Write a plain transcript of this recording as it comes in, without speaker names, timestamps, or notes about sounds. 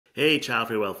Hey,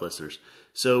 Childfree Wealth listeners.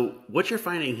 So, what you're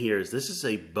finding here is this is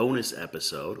a bonus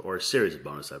episode, or a series of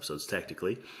bonus episodes,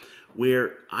 technically,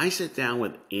 where I sit down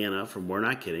with Anna from We're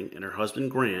Not Kidding and her husband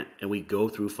Grant, and we go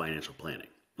through financial planning.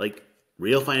 Like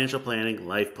real financial planning,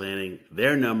 life planning,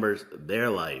 their numbers, their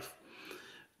life.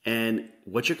 And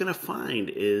what you're going to find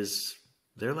is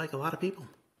they're like a lot of people.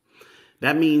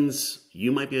 That means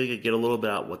you might be able to get a little bit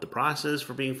about what the process is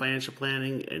for being financial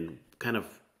planning and kind of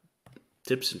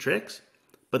tips and tricks.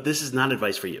 But this is not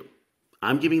advice for you.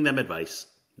 I'm giving them advice,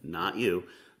 not you.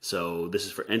 So this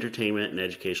is for entertainment and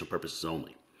educational purposes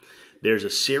only. There's a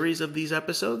series of these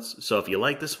episodes. So if you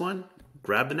like this one,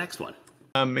 grab the next one.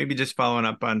 Maybe just following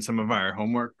up on some of our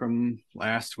homework from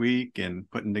last week and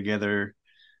putting together,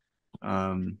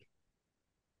 um,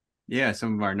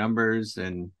 some of our numbers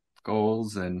and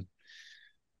goals. And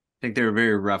I think they were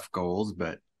very rough goals,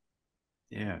 but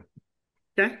yeah.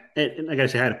 Okay. And I gotta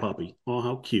say hi to Puppy. Oh,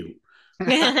 how cute.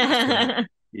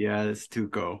 Yeah, it's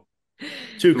Tuco,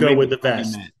 who Tuco maybe with the already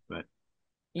vest. met, but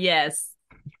Yes,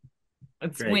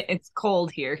 Great. it's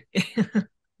cold here. All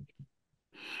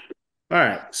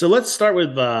right. So let's start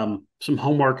with some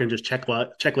homework and just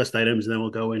checklist items, and then we'll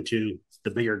go into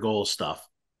the bigger goal stuff.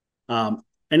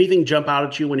 Anything jump out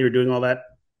at you when you were doing all that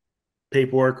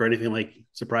paperwork or anything like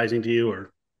surprising to you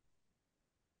or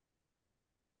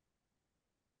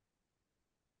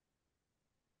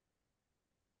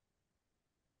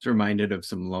it's reminded of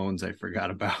some loans I forgot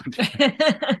about.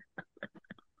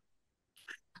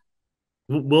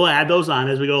 we'll add those on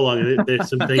as we go along. There's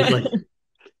some things like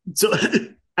so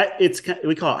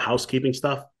we call it housekeeping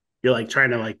stuff. You're like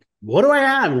trying to like, what do I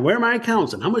have and where are my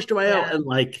accounts and how much do I owe? Yeah. And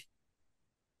like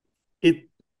it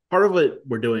part of what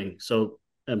we're doing. So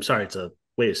I'm sorry, it's a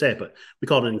way to say it, but we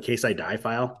call it an in case I die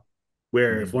file,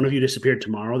 where if Mhm. one of you disappeared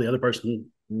tomorrow, the other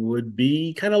person would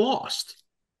be kind of lost.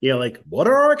 You know, like what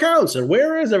are our accounts and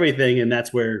where is everything? And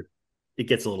that's where it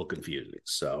gets a little confusing.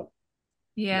 So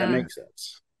that Yeah. makes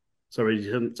sense. So,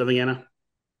 something, Anna?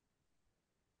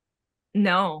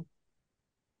 No,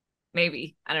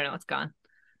 maybe. I don't know. It's gone.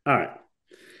 All right.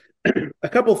 A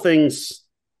couple things.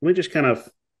 Let me just kind of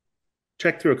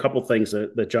check through a couple things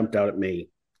that jumped out at me.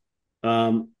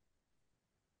 Um,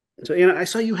 so, Anna, I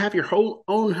saw you have your whole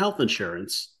own health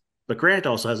insurance, but Grant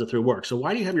also has it through work. So,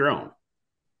 why do you have your own?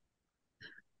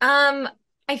 Um,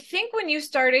 I think when you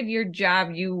started your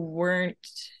job, you weren't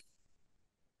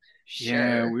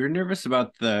Yeah, sure. we were nervous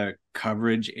about the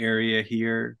coverage area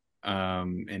here.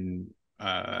 And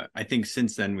I think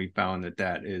since then we found that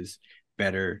that is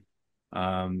better.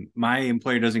 My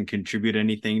employer doesn't contribute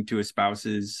anything to a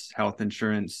spouse's health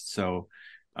insurance, so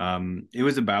it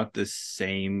was about the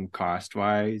same cost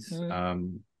wise.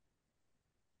 Mm.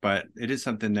 But it is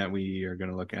something that we are going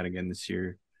to look at again this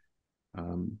year.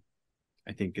 Um,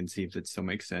 I think and see if it still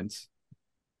makes sense.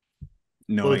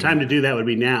 Well, the time Knowing, to do that would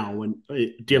be now. When do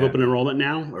you have yeah. open enrollment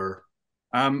now, or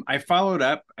I followed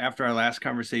up after our last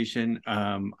conversation.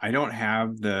 I don't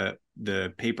have the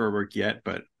paperwork yet,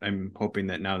 but I'm hoping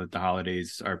that now that the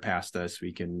holidays are past us,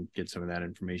 we can get some of that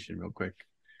information real quick.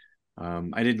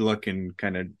 I did look and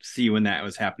kind of see when that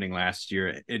was happening last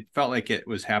year. It felt like it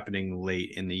was happening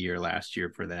late in the year last year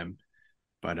for them,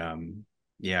 but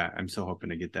yeah, I'm still hoping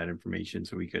to get that information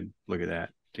so we could look at that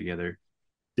together.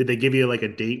 did they give you like a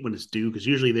date when it's due? Because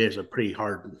usually there's a pretty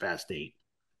hard and fast date.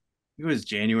 It was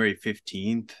January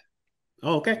 15th,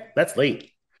 Oh, okay, that's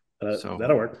late. so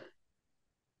That'll work.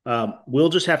 We'll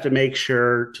just have to make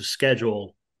sure to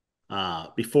schedule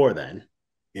before then.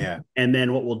 yeah, And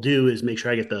then what we'll do is make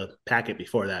sure I get the packet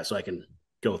before that so I can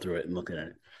go through it and look at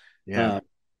it. yeah, Uh,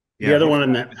 the yeah. other one Hopefully,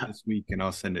 in I have it that, this week, and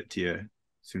I'll send it to you as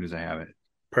soon as I have it.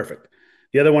 perfect.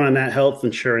 The other one on that health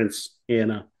insurance,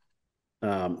 Anna,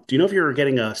 do you know if you're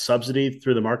getting a subsidy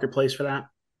through the marketplace for that?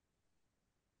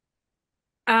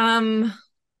 Um,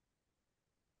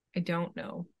 I don't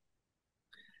know.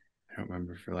 I don't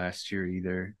remember for last year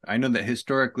either. I know that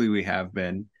historically we have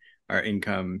been our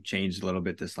income changed a little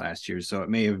bit this last year, so it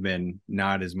may have been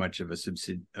not as much of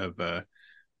a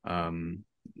um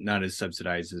not as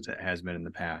subsidized as it has been in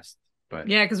the past. But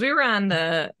Yeah, because we were on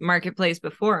the marketplace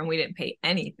before and we didn't pay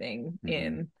anything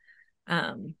mhm.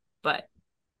 in. But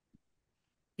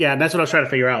Yeah, that's what I was trying to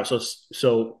figure out.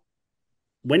 So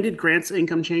when did Grant's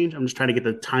income change? I'm just trying to get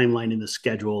the timeline in the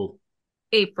schedule.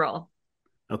 April.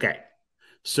 Okay.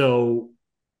 So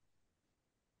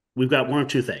we've got one of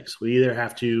two things. We either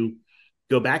have to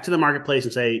go back to the marketplace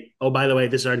and say, oh, by the way,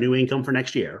 this is our new income for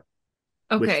next year,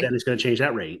 which Okay. then is going to change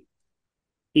that rate,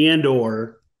 and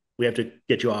or we have to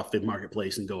get you off the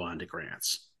marketplace and go on to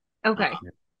grants. Okay.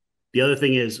 The other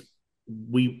thing is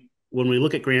when we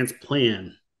look at grants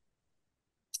plan,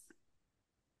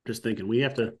 just thinking we're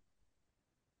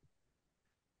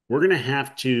going to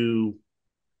have to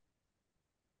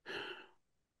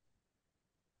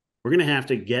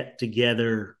get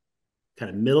together kind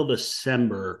of middle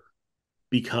December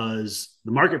because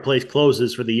the marketplace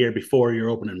closes for the year before your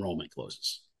open enrollment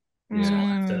closes.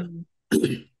 Yeah. So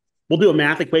we'll do a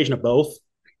math equation of both.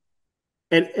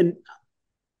 And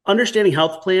understanding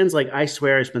health plans, like I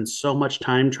swear I spend so much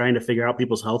time trying to figure out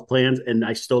people's health plans and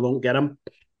I still don't get them.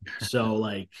 So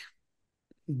like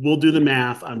we'll do the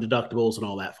math on deductibles and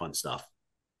all that fun stuff.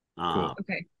 Cool.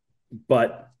 Okay.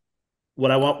 But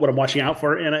what I'm watching out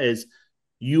for, Anna, is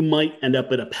you might end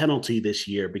up with a penalty this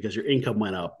year because your income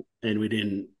went up and we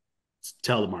didn't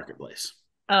tell the marketplace.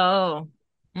 Oh.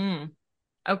 Okay.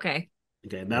 Okay.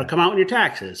 That'll come out in your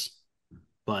taxes,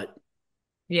 but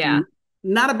Yeah.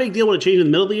 not a big deal when it changes in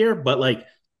the middle of the year, but like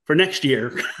for next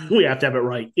year, we have to have it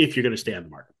right if you're going to stay on the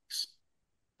marketplace.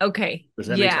 Okay. Does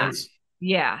that make sense?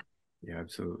 Yeah. Yeah,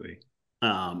 absolutely.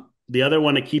 The other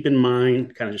one to keep in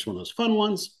mind, kind of just one of those fun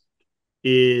ones,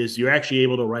 is you're actually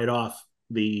able to write off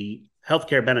the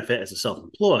healthcare benefit as a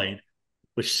self-employed,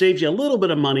 which saves you a little bit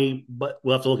of money, but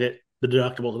we'll have to look at the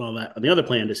deductibles and all that on the other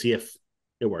plan to see if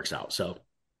it works out. So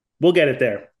we'll get it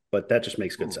there, but that just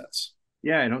makes good sense.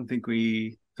 Yeah, I don't think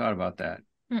we thought about that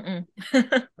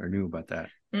or knew about that.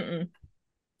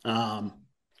 Let's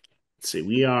see,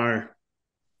 we are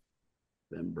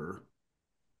November.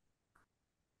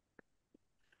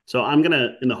 So I'm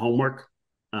gonna in the homework.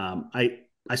 I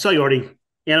saw you already.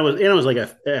 Anna was like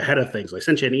ahead of things. I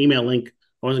sent you an email link.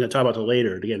 I wasn't gonna talk about it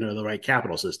later to get into the right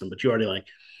capital system, but you already like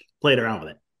played around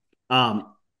with it.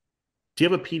 Do you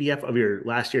have a PDF of your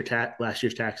last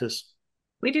year's taxes?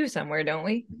 We do somewhere, don't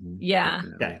we? Mhm. Yeah.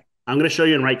 Okay. I'm going to show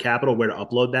you in Right Capital where to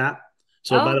upload that.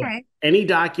 So Okay. any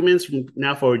documents from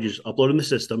now forward, you just upload in the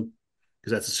system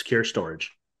because that's a secure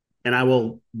storage. And I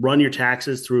will run your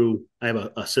taxes through. I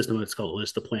have a system that's called a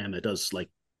list of plan that does like,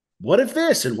 what if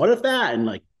this and what if that, and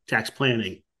like tax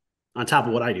planning on top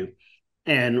of what I do.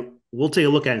 And we'll take a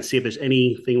look at it and see if there's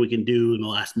anything we can do in the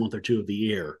last month or two of the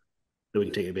year that we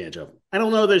can take advantage of. I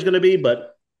don't know if there's going to be,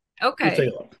 but we'll take a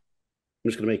look. I'm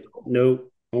just going to make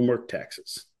no homework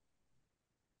taxes.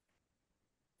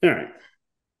 All right.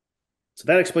 So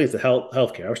that explains the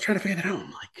healthcare. I was trying to figure that out.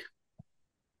 I'm like,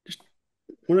 just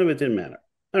one of it didn't matter.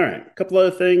 All right. A couple other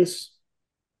things.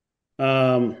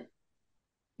 Your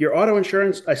auto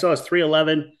insurance, I saw is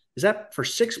 $311. Is that for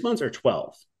 6 months or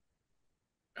 12?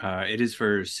 It is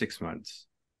for 6 months.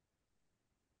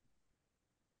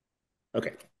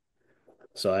 Okay.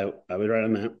 So I would write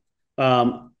on that.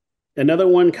 Another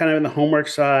one kind of in the homework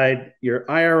side, your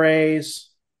IRAs.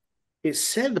 It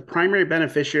said the primary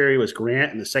beneficiary was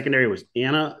Grant and the secondary was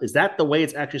Anna. Is that the way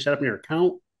it's actually set up in your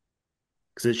account?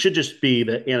 Because it should just be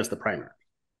that Anna's the primary.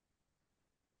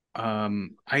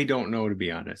 I don't know, to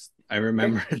be honest. I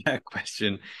remember that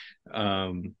question.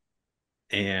 And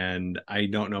I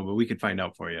don't know, but we could find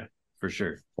out for you for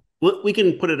sure. We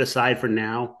can put it aside for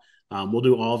now. We'll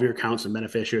do all of your accounts and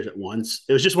beneficiaries at once.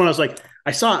 It was just when I was like,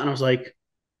 I saw it and I was like,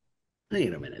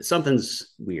 wait a minute,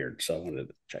 something's weird. So I wanted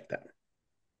to check that.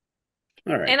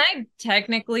 All right. And I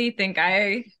technically think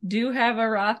I do have a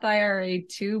Roth IRA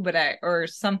too, but I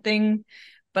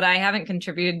haven't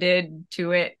contributed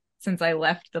to it since I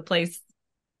left the place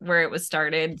where it was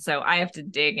started. So I have to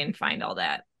dig and find all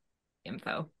that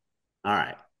info. All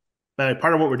right. But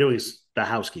part of what we're doing is the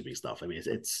housekeeping stuff. I mean,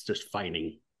 it's just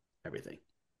finding everything.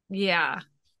 Yeah.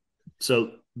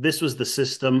 So this was the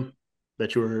system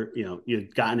that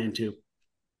you'd gotten into.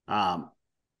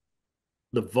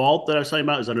 The vault that I was talking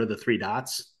about is under the 3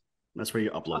 dots. That's where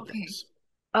you upload things.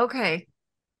 Okay.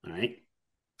 All right.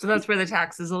 So that's where the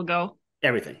taxes will go.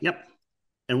 Everything. Yep.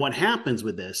 And what happens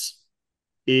with this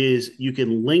is you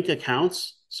can link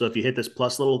accounts. So if you hit this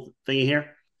plus little thingy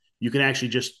here, you can actually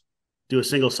just do a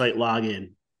single site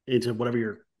login into whatever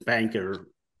your bank or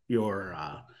your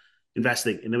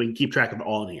investing, and then we can keep track of it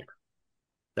all in here.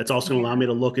 That's also going to allow me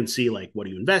to look and see like what are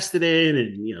you invested in,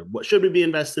 and what should we be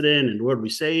invested in, and what are we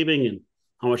saving, and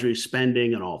how much are we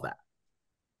spending, and all of that.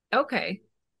 Okay.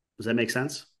 Does that make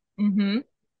sense? Mm-hmm.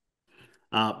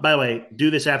 By the way, do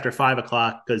this after 5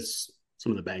 o'clock because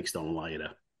some of the banks don't allow you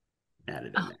to add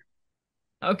it in there.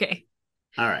 Okay.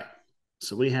 All right.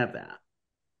 So we have that.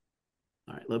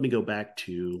 All right. Let me go back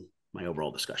to my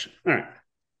overall discussion. All right.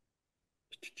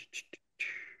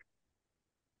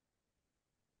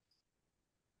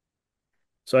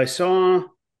 So I saw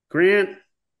Grant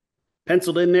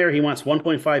penciled in there. He wants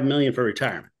 1.5 million for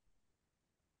retirement.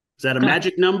 Is that a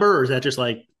magic number, or is that just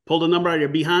like pulled a number out of your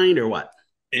behind, or what?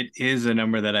 It is a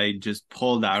number that I just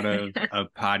pulled out of a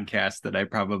podcast that I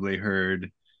probably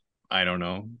heard I don't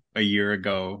know, a year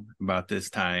ago about this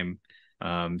time,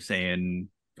 saying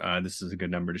this is a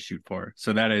good number to shoot for.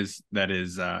 So that is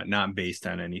not based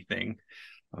on anything,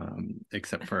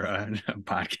 except for a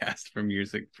podcast from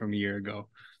a year ago.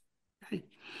 Okay.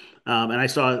 And I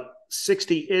saw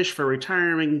 60-ish for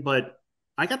retiring, but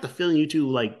I got the feeling you two,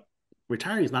 like,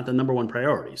 retiring is not the number one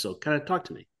priority. So kind of talk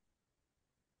to me.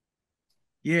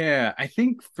 Yeah, I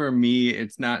think for me,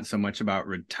 it's not so much about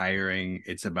retiring.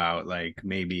 It's about like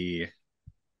maybe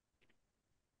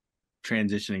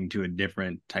transitioning to a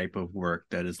different type of work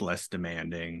that is less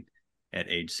demanding at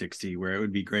age 60, where it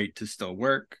would be great to still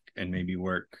work and maybe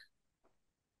work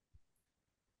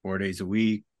 4 days a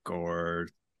week or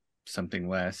something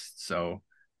less. So,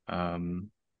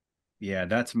 yeah,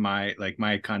 that's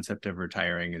my concept of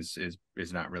retiring is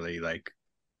not really like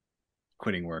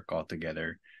quitting work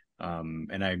altogether.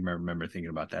 And I remember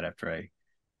thinking about that after I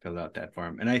filled out that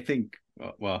form. And I think,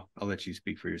 well, I'll let you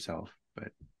speak for yourself,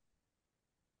 but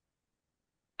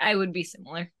I would be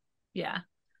similar. Yeah.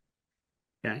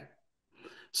 Okay.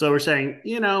 So we're saying,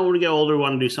 when we get older, we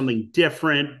want to do something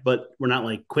different, but we're not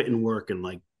like quitting work and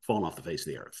like falling off the face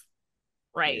of the earth.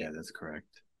 Right. yeah, that's correct.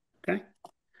 Okay.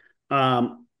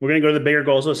 We're going to go to the bigger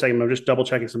goals in a second. I'm just double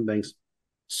checking some things.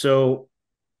 So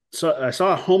I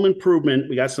saw a home improvement.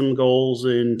 We got some goals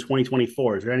in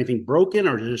 2024. Is there anything broken,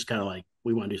 or is it just kind of like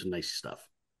we want to do some nice stuff?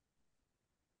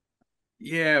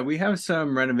 Yeah, we have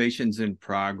some renovations in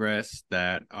progress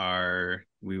that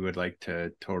we would like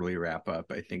to totally wrap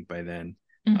up, I think, by then.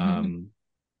 Mm-hmm.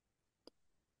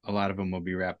 A lot of them will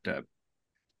be wrapped up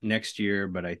next year,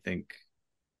 but I think,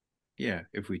 yeah,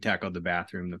 if we tackled the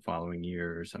bathroom the following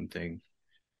year or something,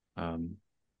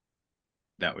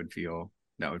 that would feel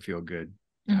good.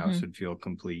 The Mm-hmm. house would feel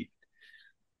complete.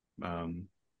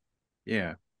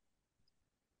 Yeah.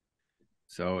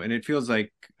 So, and it feels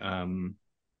like,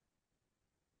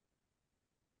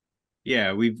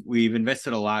 yeah, we've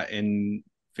invested a lot in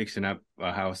fixing up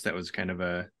a house that was kind of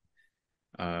a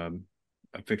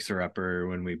fixer upper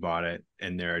when we bought it,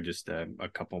 and there are just a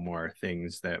couple more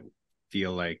things that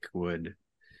feel like would,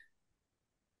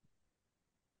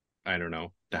 I don't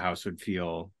know, the house would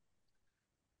feel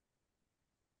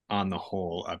on the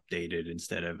whole updated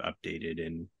instead of updated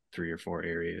in 3 or 4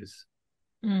 areas.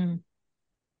 Mm.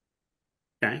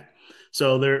 Okay.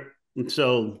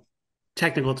 So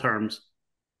technical terms,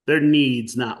 they're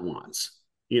needs, not wants.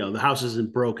 The house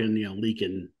isn't broken,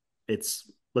 leaking.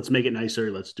 Let's make it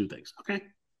nicer. Let's do things. Okay.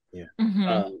 Yeah.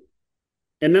 Mm-hmm.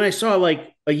 And then I saw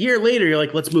like a year later, you're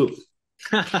like, let's move.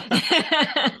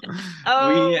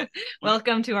 Oh,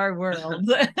 welcome to our world.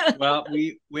 Well,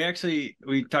 we actually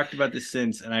talked about this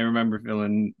since, and I remember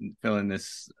filling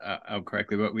this out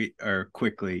correctly, but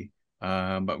quickly.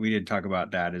 But we did talk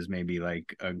about that as maybe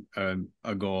like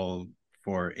a goal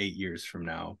for 8 years from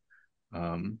now,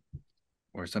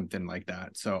 or something like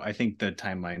that. So I think the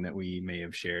timeline that we may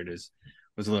have shared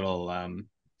was a little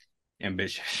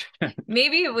ambitious.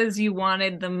 Maybe it was you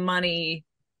wanted the money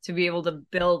to be able to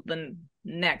build the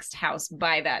next house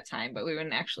by that time, but we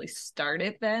wouldn't actually start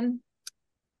it then.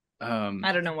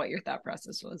 I don't know what your thought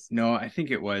process was. No, I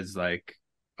think it was like,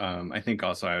 I think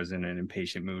also I was in an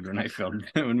impatient mood when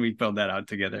when we filled that out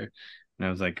together, and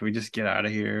I was like, can we just get out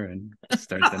of here and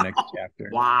start the next chapter?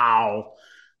 Wow.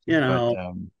 But,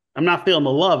 I'm not feeling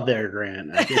the love there,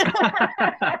 Grant.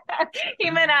 He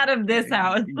meant out of this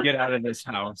house. Get out of this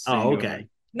house. Oh, okay.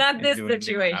 Not this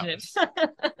situation.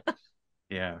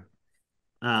 Yeah.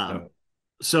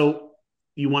 So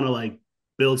you want to like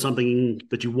build something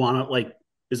that you want to like,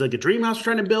 is like a dream house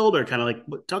trying to build, or kind of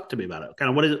like, talk to me about it. Kind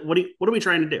of what is it? What are we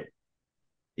trying to do?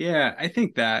 Yeah, I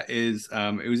think that is,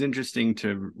 it was interesting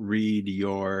to read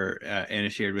Anna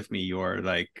shared with me your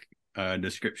like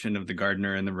description of the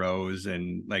gardener and the rose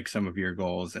and like some of your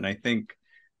goals. And I think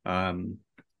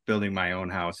building my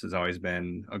own house has always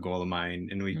been a goal of mine.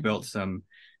 And we've built some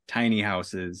tiny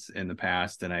houses in the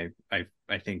past. And I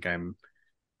think I'm,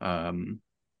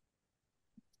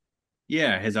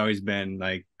 has always been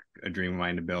like a dream of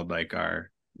mine to build like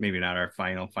maybe not our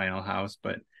final house,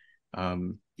 but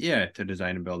to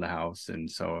design and build a house.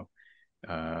 And so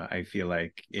I feel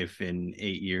like if in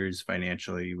 8 years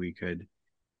financially we could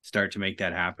start to make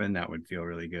that happen, that would feel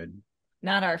really good.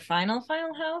 Not our final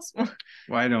house.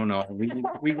 Well, I don't know.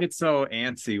 We get so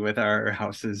antsy with our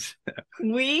houses.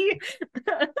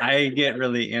 I get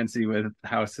really antsy with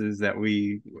houses that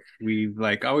we've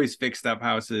like always fixed up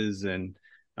houses, and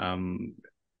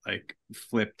like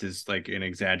flipped is like an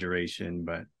exaggeration,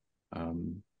 but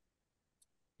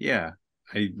yeah,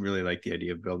 I really like the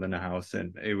idea of building a house,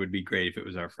 and it would be great if it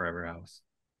was our forever house.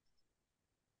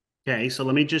 Okay, so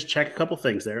let me just check a couple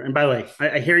things there. And by the way,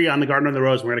 I hear you on the Garden of the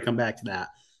Rose. We're going to come back to that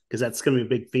because that's going to be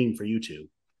a big theme for you two.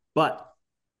 But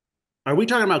are we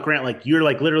talking about, Grant, like you're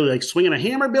like literally like swinging a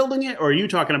hammer building it, or are you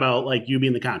talking about like you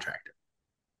being the contractor?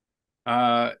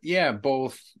 Yeah,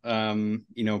 both.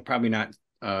 Probably not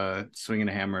swinging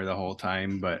a hammer the whole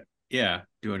time, but yeah,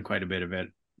 doing quite a bit of it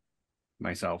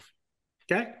myself.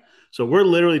 Okay, so we're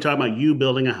literally talking about you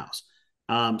building a house.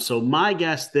 So my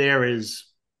guess there is,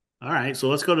 all right, so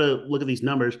let's go to look at these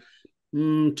numbers.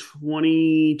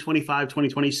 2025,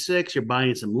 2026, you're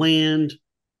buying some land,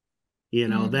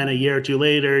 then a year or two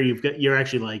later, you're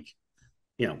actually like,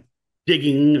 you know,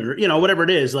 digging or, whatever it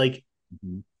is. Like,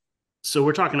 Mhm. so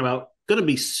we're talking about going to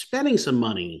be spending some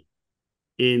money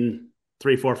in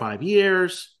 3, 4, 5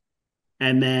 years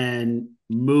and then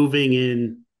moving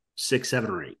in 6, 7,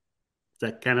 or 8. Is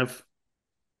that kind of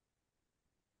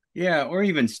Yeah, or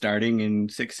even starting in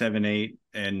 6, 7, 8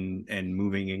 and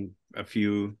moving in a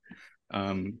few.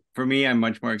 For me, I'm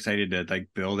much more excited to like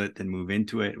build it than move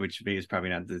into it, which is probably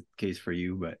not the case for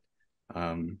you, but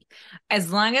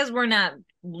As long as we're not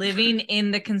living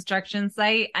in the construction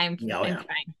site, yeah, I'm yeah.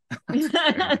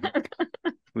 fine.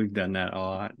 we've done that a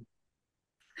lot.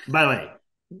 By the way,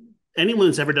 anyone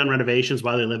that's ever done renovations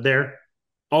while they live there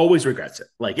always regrets it.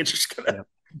 Like it's just gonna.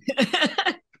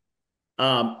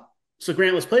 Yep. So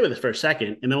Grant, let's play with this for a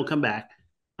second, and then we'll come back.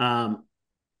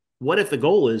 What if the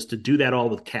goal is to do that all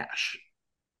with cash?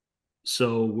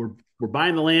 So we're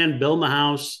buying the land, building the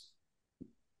house,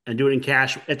 and doing it in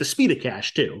cash at the speed of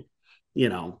cash too.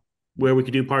 Where we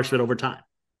could do parts of it over time.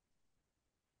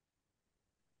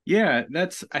 Yeah,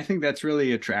 I think that's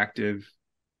really attractive.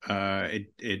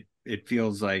 It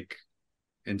feels like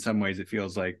in some ways it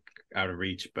feels like out of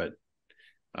reach,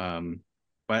 um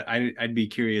but I'd be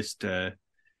curious to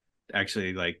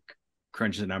actually like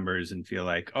crunch the numbers and feel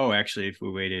like, oh, actually if we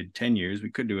waited 10 years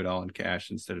we could do it all in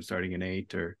cash instead of starting in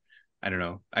 8, or I don't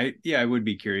know. I would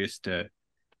be curious to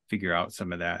figure out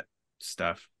some of that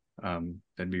stuff.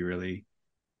 That'd be really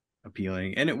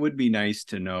appealing, and it would be nice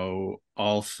to know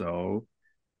also,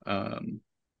 because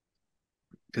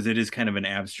it is kind of an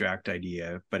abstract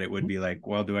idea, but it would be like,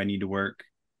 well, do I need to work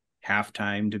half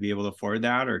time to be able to afford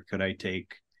that, or could I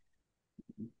take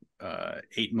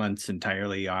 8 months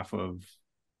entirely off of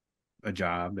a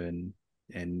job and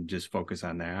just focus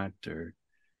on that? Or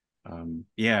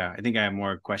yeah, I think I have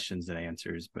more questions than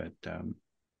answers, but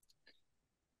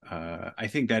I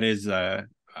think that is I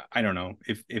don't know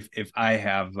if I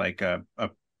have like a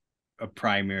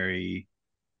primary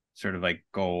sort of like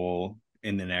goal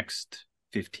in the next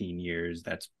 15 years.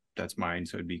 That's mine.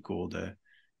 So it'd be cool to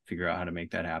figure out how to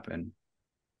make that happen.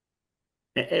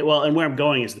 Well, and where I'm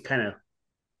going is the kind of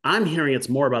I'm hearing it's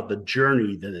more about the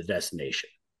journey than the destination.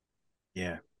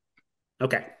 Yeah.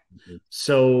 Okay,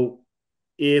 so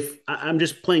if I'm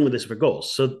just playing with this for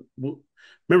goals, so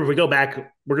remember if we go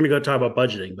back, we're going to go talk about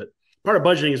budgeting, but part of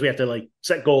budgeting is we have to like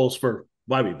set goals for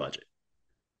why we budget.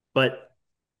 But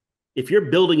if you're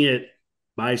building it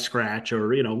by scratch or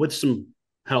with some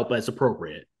help as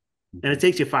appropriate, and it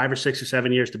takes you 5 or 6 or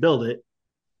 7 years to build it,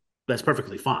 that's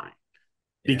perfectly fine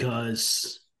Yeah.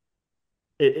 because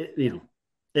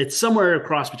it's somewhere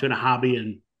across between a hobby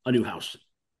and a new house. Is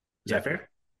that Yep. fair?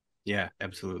 Yeah,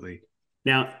 absolutely.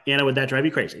 Now, Anna, would that drive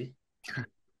you crazy?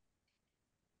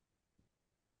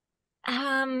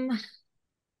 um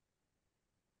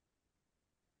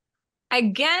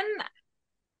Again,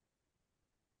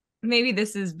 maybe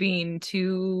this is being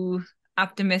too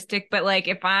optimistic, but like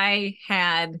if I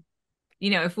had,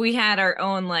 if we had our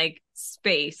own like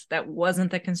space that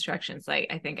wasn't the construction site,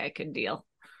 I think I could deal.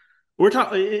 We're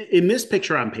talking in this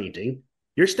picture I'm painting.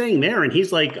 You're staying there, and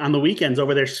he's like on the weekends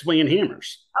over there swinging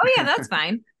hammers. Oh yeah, that's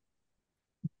fine.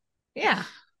 Yeah.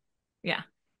 Yeah.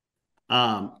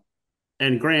 Um,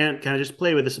 and Grant, can I just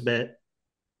play with this a bit?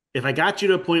 If I got you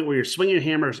to a point where you're swinging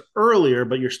hammers earlier,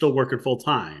 but you're still working full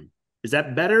time, is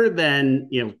that better than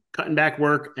cutting back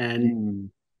work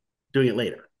and doing it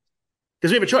later?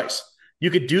 Because we have a choice.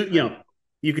 You could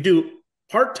do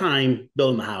part time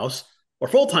building the house or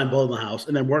full time building the house,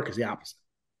 and then work is the opposite.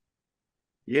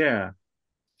 Yeah.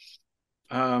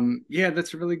 Yeah,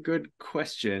 that's a really good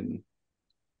question.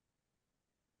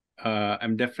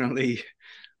 I'm definitely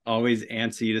always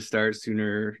antsy to start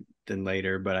sooner than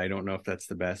later, but I don't know if that's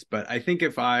the best. But I think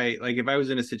if I was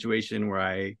in a situation where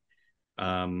I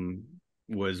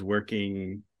was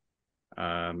working 2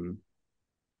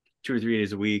 or 3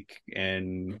 days a week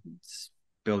and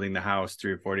building the house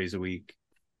 3 or 4 days a week,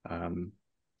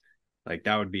 like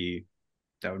that would be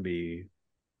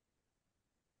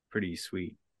pretty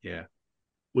sweet. Yeah.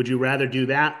 Would you rather do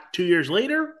that 2 years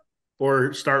later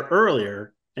or start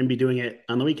earlier and be doing it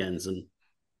on the weekends and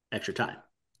extra time?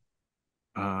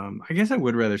 I guess I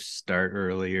would rather start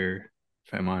earlier,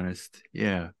 if I'm honest.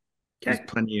 Yeah. There's Okay.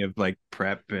 plenty of like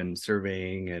prep and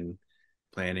surveying and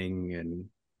planning, and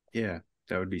yeah,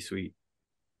 that would be sweet.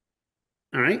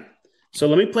 All right. So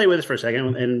let me play with this for a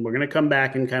second, and we're going to come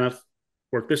back and kind of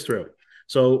work this through.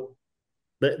 So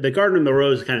the garden and the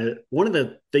rose, kind of one of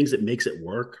the things that makes it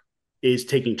work is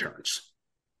taking turns.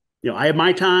 I have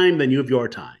my time, then you have your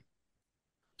time.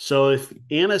 So if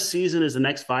Anna's season is the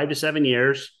next 5 to 7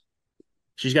 years,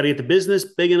 she's got to get the business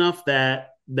big enough that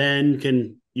then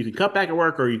you can cut back at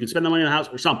work, or you can spend the money on the house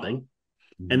or something.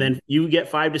 And then you get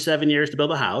 5 to 7 years to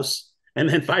build a house, and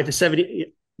then 5 to 7.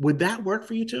 Would that work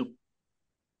for you too?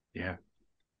 Yeah.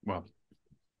 Well,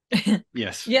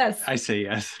 yes. Yes. I say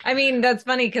yes. I mean, that's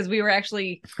funny because we were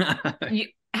actually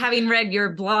having read your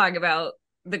blog about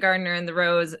the gardener and the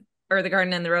rose, or the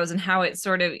garden and the rose, and how it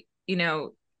sort of,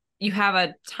 you have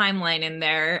a timeline in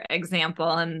their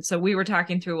example. And so we were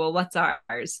talking through, well, what's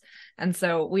ours? And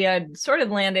so we had sort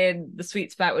of landed, the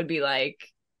sweet spot would be like,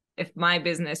 if my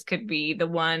business could be the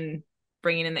one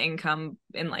bringing in the income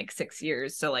in like 6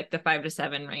 years. So like the 5 to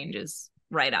 7 range is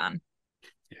right on.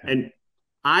 Yeah. And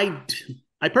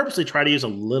I purposely try to use a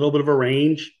little bit of a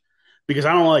range, because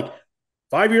I don't like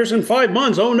 5 years and 5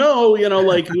 months. Oh no,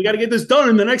 like we got to get this done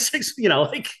in the next 6.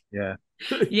 Like yeah.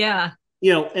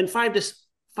 And 5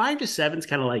 to 7 is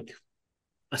kind of like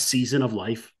a season of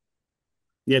life.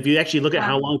 Yeah, if you actually look at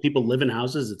how long people live in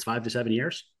houses, it's 5 to 7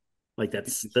 years. Like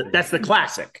that's the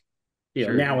classic.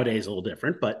 Sure. Nowadays a little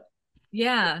different, but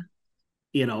yeah.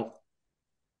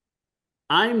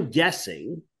 I'm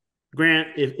guessing, Grant,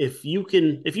 if you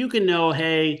can know,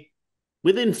 hey,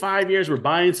 within 5 years we're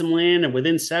buying some land, and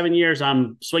within 7 years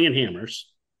I'm swinging hammers.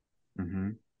 Mm-hmm.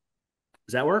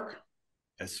 Does that work?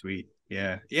 That's sweet.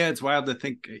 Yeah. It's wild to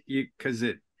think,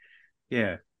 it's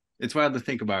wild to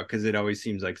think about, because it always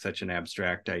seems like such an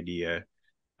abstract idea.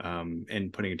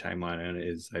 And putting a timeline on it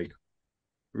is like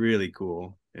really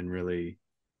cool and really,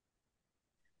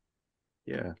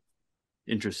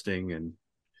 interesting and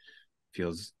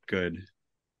feels good.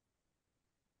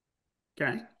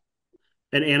 Okay.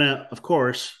 And Anna, of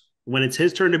course, when it's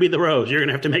his turn to be the rose, you're going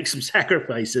to have to make some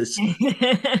sacrifices. You're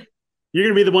going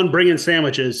to be the one bringing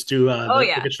sandwiches to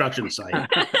the construction site. I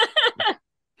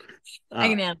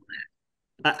can handle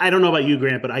that. I don't know about you,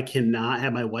 Grant, but I cannot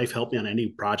have my wife help me on any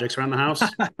projects around the house.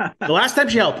 The last time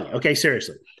she helped me, okay,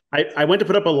 seriously, I went to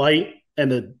put up a light,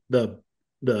 and the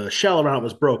shell around it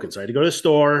was broken. So I had to go to the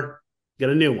store, get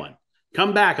a new one.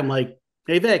 Come back, I'm like,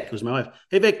 hey Vic, who's my wife?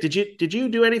 Hey Vic, did you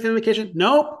do anything in the kitchen?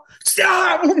 Nope.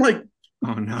 Stop. I'm like,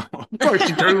 oh no. Of course,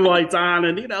 she turned the lights on,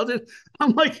 and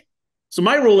I'm like, so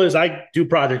my rule is I do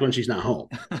project when she's not home.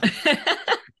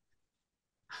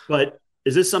 But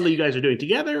is this something you guys are doing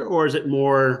together, or is it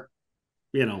more,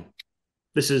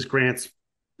 this is Grant's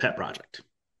pet project?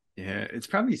 Yeah, it's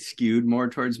probably skewed more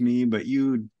towards me, but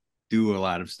you do a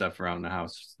lot of stuff around the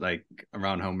house, like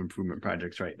around home improvement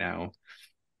projects right now.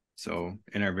 So,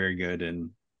 and are very good, and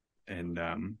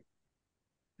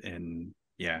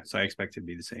yeah, so I expect it to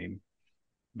be the same,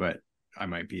 but I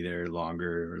might be there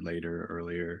longer or later, or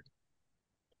earlier.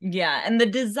 Yeah, and the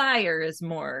desire is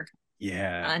more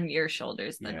on your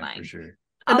shoulders than mine. For sure.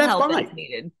 I'll help if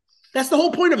needed. That's the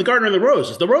whole point of the garden and the rose.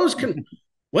 Is the rose can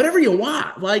whatever you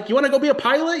want. Like, you want to go be a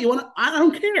pilot? I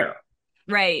don't care.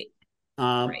 Right.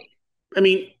 Right. I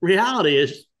mean, reality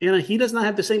is, he does not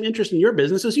have the same interest in your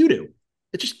business as you do.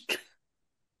 It's just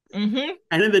kind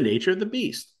of the nature of the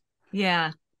beast.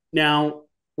 Yeah. Now,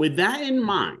 with that in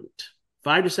mind,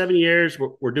 5 to 7 years,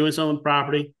 we're doing something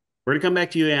property. We're going to come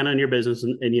back to you, Anna, and your business.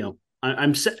 And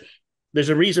I'm set. There's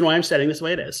a reason why I'm setting this the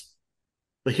way it is.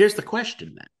 But here's the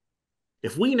question then.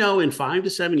 If we know in 5 to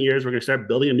 7 years, we're going to start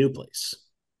building a new place,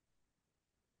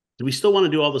 do we still want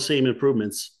to do all the same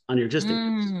improvements on your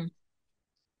existing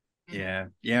place?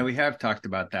 Yeah, we have talked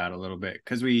about that a little bit,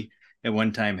 because we at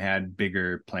one time had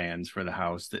bigger plans for the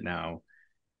house that now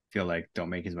feel like don't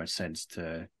make as much sense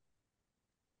to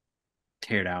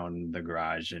tear down the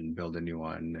garage and build a new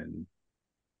one. And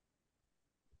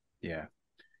yeah.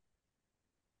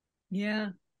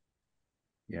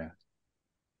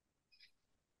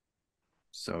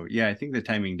 So I think the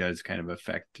timing does kind of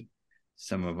affect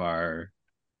some of our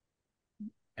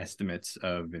estimates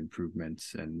of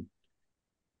improvements and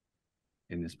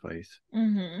in this place.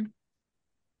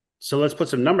 So let's put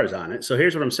some numbers on it. So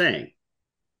here's what I'm saying.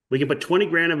 We can put 20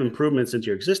 grand of improvements into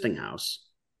your existing house,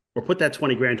 or put that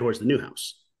 20 grand towards the new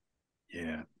house.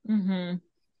 Yeah.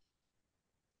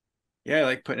 Yeah, I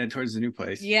like putting it towards the new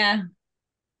place. Yeah.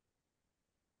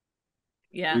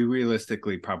 We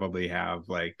realistically probably have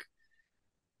like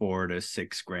 $4,000 to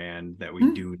 $6,000 that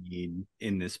we do need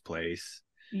in this place.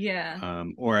 Yeah.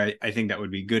 Or I think that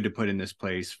would be good to put in this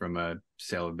place from a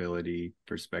saleability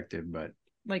perspective, but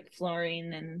like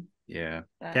flooring and yeah.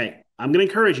 Okay. I'm going to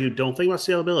encourage you. Don't think about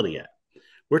saleability yet.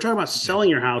 We're talking about selling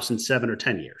your house in 7 or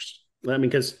 10 years. I mean,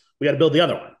 because we got to build the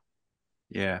other one.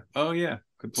 Yeah. Oh yeah.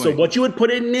 Good point. So what you would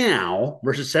put in now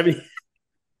versus 70,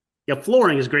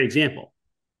 flooring is a great example.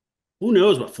 Who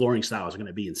knows what flooring styles are going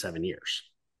to be in 7 years?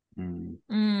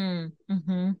 Mm-hmm.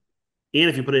 And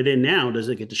if you put it in now, does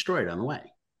it get destroyed on the way?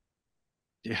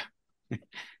 Yeah.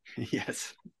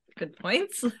 Yes. Good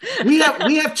points. we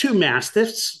have 2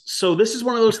 Mastiffs, so this is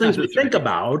one of those things we think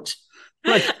about.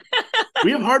 Like,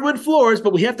 we have hardwood floors,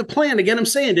 but we have to plan to get them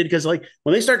sanded because, like,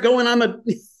 when they start going on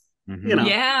the,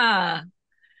 Yeah.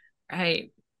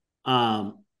 Right.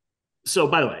 So,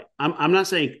 by the way, I'm not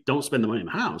saying don't spend the money in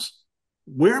the house.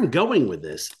 Where I'm going with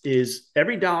this is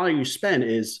every dollar you spend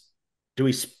is, do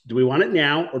we want it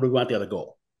now or do we want the other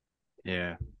goal?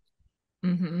 Yeah.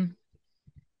 Mm-hmm.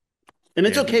 And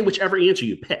it's okay whichever answer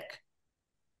you pick.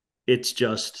 It's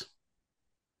just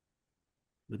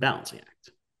the balancing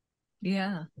act.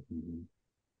 Yeah.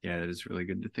 Yeah, that is really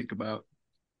good to think about.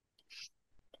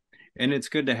 And it's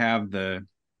good to have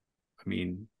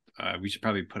we should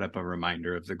probably put up a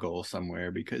reminder of the goal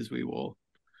somewhere because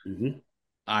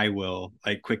I will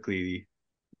quickly,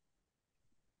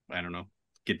 I don't know,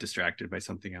 get distracted by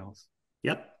something else.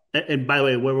 Yep. And by the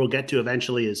way, where we'll get to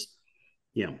eventually is,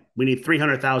 we need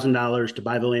 $300,000 to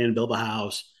buy the land, build the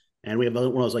house. And we have one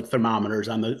of those like thermometers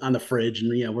on the fridge.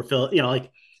 And, we're filling,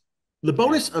 the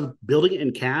bonus of building it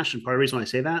in cash. And part of the reason why I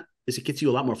say that is it gets you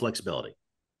a lot more flexibility.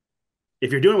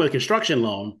 If you're doing it with a construction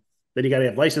loan, then you got to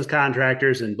have licensed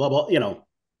contractors and blah, blah,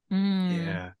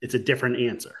 Yeah. It's a different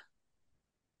answer.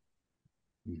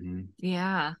 Mm-hmm.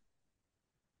 Yeah.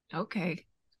 Okay.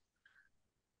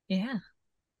 Yeah.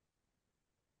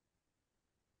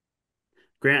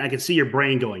 Grant, I can see your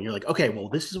brain going. You're like, okay, well,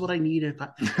 this is what I need.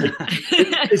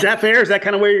 Is that fair? Is that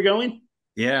kind of where you're going?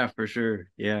 Yeah, for sure.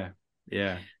 Yeah.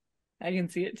 Yeah. I can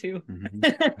see it too.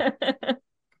 Mm-hmm.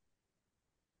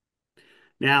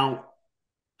 Now,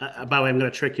 by the way, I'm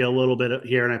going to trick you a little bit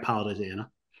here, and I apologize,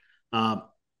 Anna.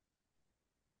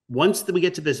 Once we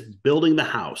get to this building the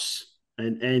house,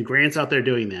 and Grant's out there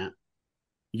doing that,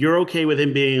 you're okay with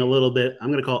him being a little bit, I'm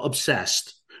going to call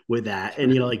obsessed with that.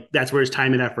 And, that's where his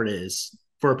time and effort is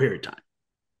for a period of time.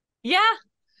 Yeah.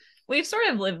 We've sort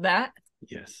of lived that.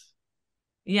 Yes.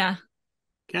 Yeah.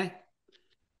 Okay.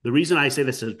 The reason I say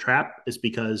this is a trap is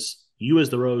because you as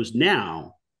the Rose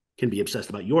now can be obsessed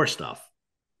about your stuff.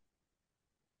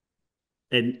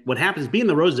 And what happens, being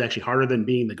the Rose is actually harder than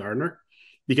being the gardener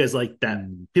because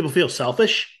people feel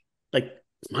selfish. Like,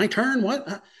 it's my turn.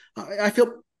 What?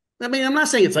 I'm not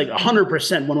saying it's like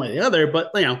 100% one way or the other,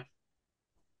 but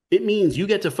it means you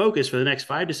get to focus for the next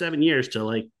 5 to 7 years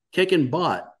to kicking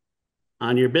butt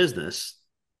on your business.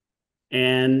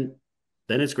 And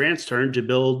then it's Grant's turn to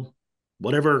build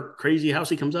whatever crazy house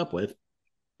he comes up with.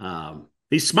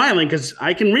 He's smiling because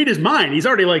I can read his mind. He's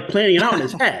already planning it out in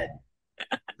his head.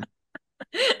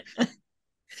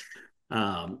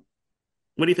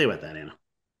 What do you think about that, Anna?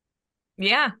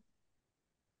 Yeah.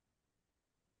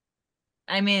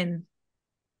 I'm in.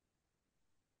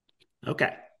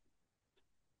 Okay.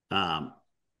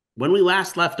 When we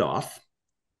last left off,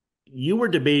 you were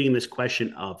debating this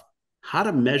question of how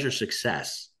to measure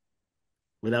success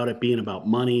without it being about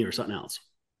money or something else.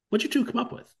 What'd you two come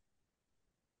up with?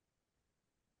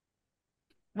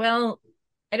 Well,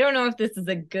 I don't know if this is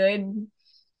a good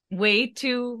way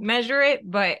to measure it,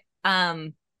 but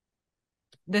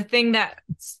the thing that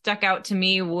stuck out to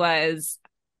me was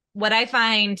what I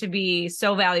find to be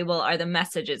so valuable are the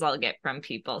messages I'll get from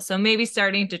people. So maybe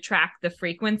starting to track the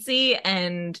frequency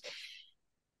and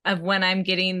of when I'm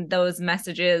getting those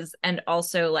messages, and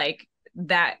also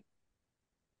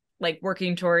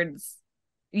working towards,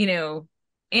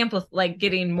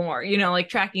 getting more,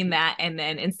 tracking that. And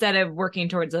then instead of working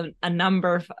towards a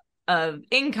number of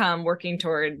income, working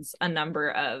towards a number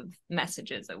of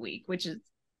messages a week, which is,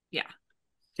 yeah.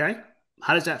 Okay.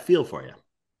 How does that feel for you?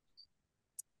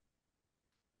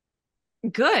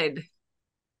 Good.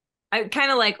 I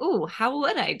kind of ooh, how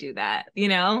would I do that?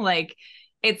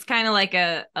 It's kind of like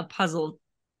a puzzle,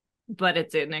 but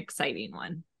it's an exciting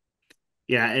one.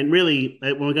 Yeah. And really,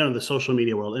 when we go to the social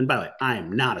media world, and by the way, I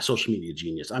am not a social media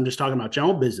genius. I'm just talking about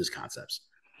general business concepts.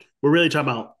 We're really talking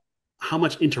about how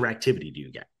much interactivity do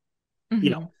you get?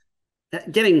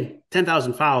 Mm-hmm. Getting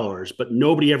 10,000 followers, but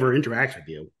nobody ever interacts with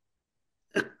you.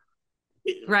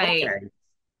 Right. Okay.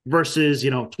 Versus,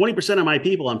 20% of my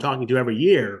people I'm talking to every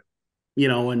year,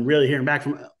 and really hearing back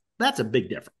from, that's a big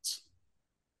difference.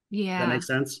 Yeah. That makes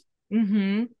sense?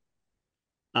 Mm-hmm.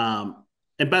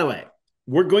 And by the way,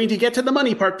 we're going to get to the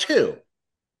money part too,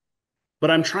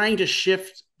 but I'm trying to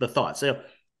shift the thought. So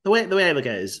the way I look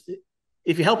at it is,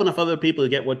 if you help enough other people to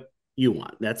get what you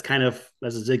want, that's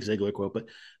a Zig Ziglar quote, but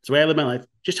it's the way I live my life.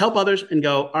 Just help others and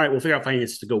go, all right, we'll figure out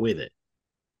finances to go with it.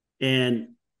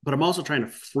 But I'm also trying to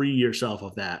free yourself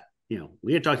of that.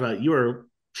 We had talked about, you were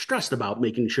stressed about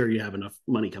making sure you have enough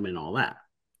money coming in, all that.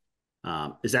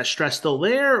 Is that stress still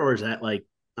there, or is that like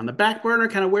on the back burner?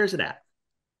 Kind of, where's it at?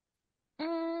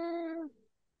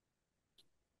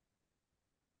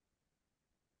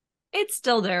 It's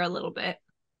still there a little bit.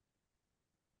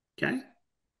 Okay.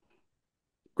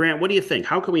 Grant, what do you think?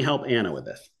 How can we help Anna with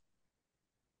this?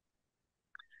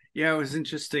 Yeah, it was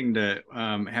interesting to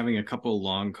having a couple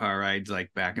long car rides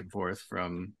like back and forth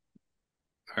from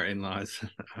our in-laws,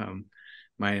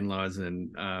 my in-laws,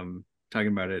 and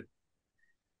talking about it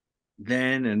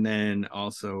then and then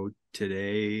also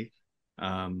today.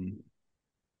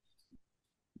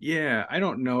 Yeah, I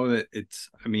don't know that it's,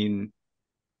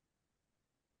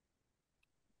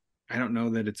 I don't know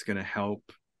that it's going to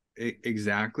help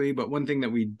exactly, but one thing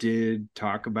that we did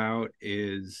talk about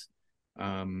is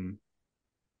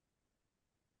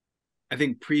I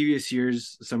think previous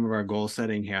years, some of our goal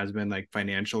setting has been like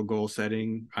financial goal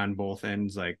setting on both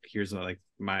ends. Like, here's like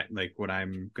what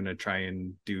I'm going to try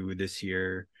and do this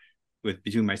year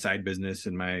between my side business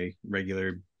and my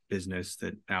regular business,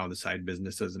 that now the side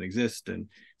business doesn't exist. And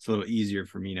it's a little easier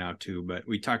for me now too. But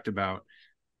we talked about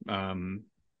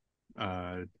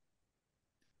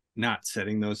not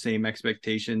setting those same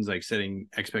expectations, like setting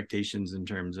expectations in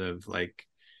terms of like,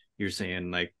 you're saying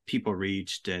like people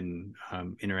reached and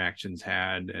interactions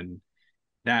had, and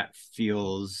that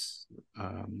feels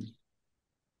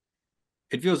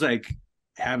it feels like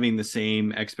having the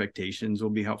same expectations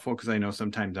will be helpful, because I know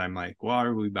sometimes I'm like, well,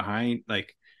 are we behind,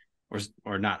 like,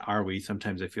 or not, are we?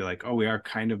 Sometimes I feel like, oh, we are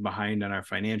kind of behind on our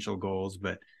financial goals,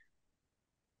 but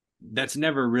that's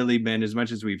never really been, as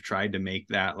much as we've tried to make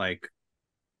that like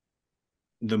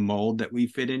the mold that we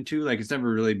fit into, like it's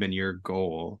never really been your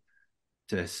goal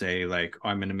to say like, oh,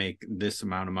 I'm going to make this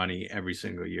amount of money every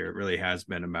single year. It really has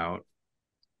been about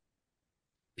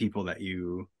people that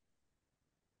you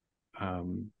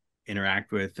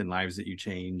interact with and lives that you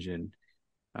change. And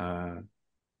I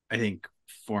think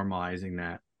formalizing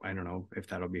that, I don't know if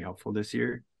that'll be helpful this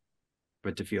year,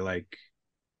 but to feel like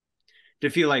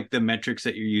the metrics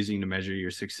that you're using to measure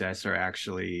your success are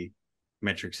actually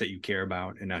metrics that you care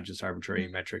about, and not just arbitrary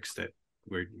metrics that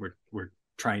we're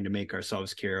trying to make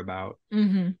ourselves care about.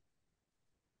 Mm-hmm.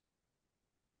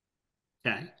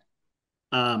 Okay.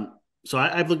 So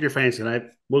I've looked at your finances, and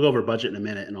we'll go over budget in a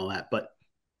minute and all that, but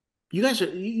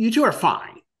you two are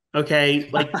fine.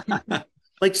 Okay.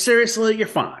 Like seriously, you're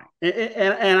fine.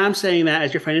 And I'm saying that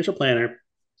as your financial planner,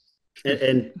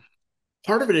 and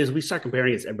part of it is we start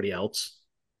comparing against everybody else,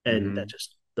 and that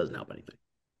just doesn't help anything.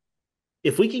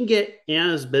 If we can get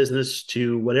Anna's business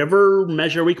to whatever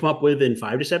measure we come up with in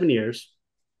 5 to 7 years,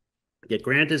 get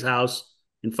Grant his house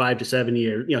in 5 to 7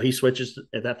 years, he switches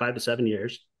at that 5 to 7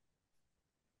 years.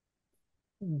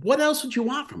 What else would you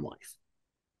want from life?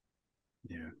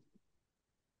 Yeah.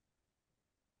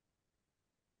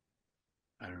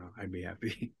 I don't know. I'd be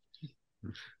happy.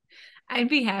 I'd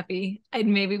be happy. I'd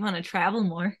maybe want to travel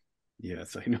more.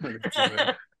 Yes, I know.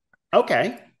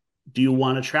 Okay. Do you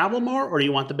want to travel more, or do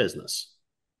you want the business?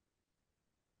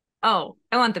 Oh,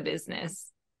 I want the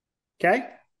business. Okay.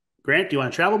 Grant, do you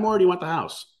want to travel more, or do you want the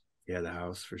house? Yeah, the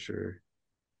house for sure.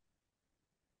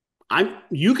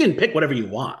 You can pick whatever you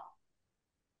want.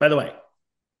 By the way,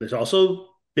 there's also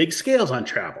big scales on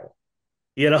travel.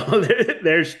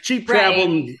 There's cheap travel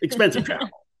and expensive travel.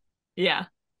 Yeah.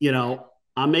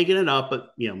 I'm making it up, but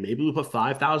maybe we put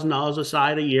 $5,000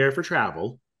 aside a year for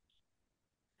travel,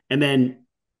 and then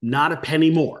not a penny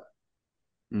more.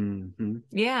 Mm-hmm.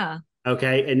 Yeah.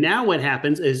 Okay. And now what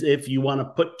happens is, if you want to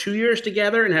put 2 years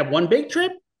together and have one big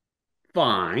trip,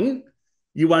 fine.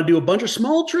 You want to do a bunch of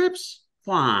small trips,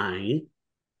 fine.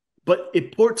 But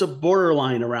it puts a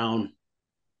borderline around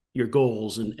your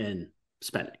goals and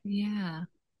spending. Yeah.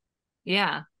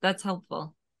 Yeah. That's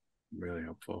helpful. Really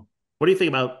helpful. What do you think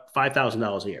about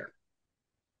 $5,000 a year?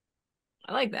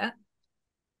 I like that.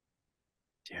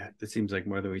 Yeah, that seems like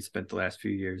more than we spent the last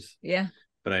few years. Yeah.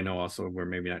 But I know also we're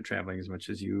maybe not traveling as much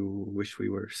as you wish we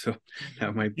were. So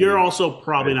that might be. You're also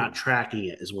probably not tracking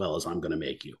it as well as I'm going to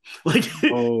make you.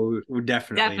 Oh,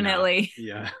 definitely. Not.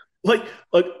 Yeah.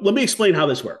 Let me explain how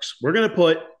this works. We're going to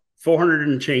put 400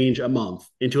 and change a month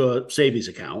into a savings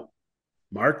account,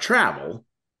 mark travel.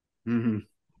 Mm-hmm.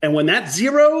 And when that's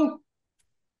zero,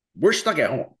 we're stuck at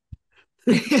home.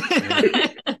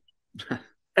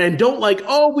 And don't like,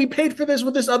 oh, we paid for this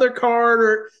with this other card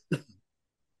or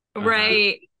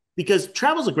Right. because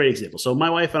travel's a great example. So my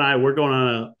wife and I, we're going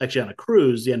on a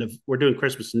cruise. We're doing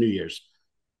Christmas and New Year's.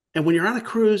 And when you're on a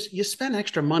cruise, you spend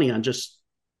extra money on just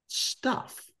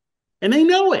stuff, and they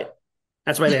know it.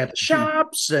 That's why they have the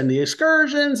shops and the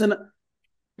excursions. And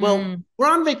well, we're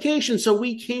on vacation, so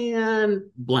we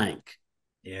can blank.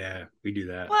 Yeah, we do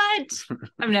that. What?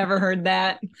 I've never heard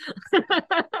that.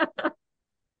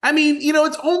 I mean,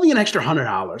 it's only an extra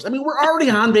 $100. I mean, we're already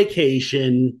on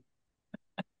vacation.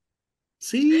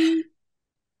 See?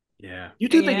 Yeah. You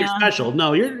do think you're special.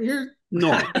 No, you're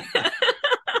normal.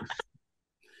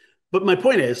 But my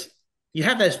point is, you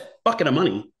have this bucket of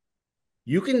money.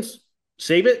 You can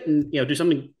save it and do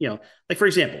something, like for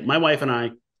example, my wife and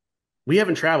I, we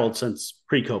haven't traveled since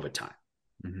pre-COVID time.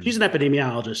 Mm-hmm. She's an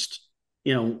epidemiologist.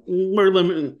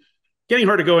 We're getting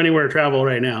her to go anywhere to travel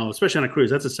right now, especially on a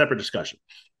cruise. That's a separate discussion.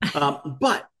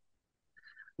 But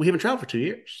we haven't traveled for 2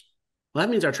 years. Well, that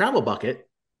means our travel bucket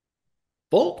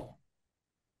full.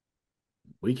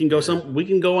 We can go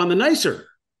on the nicer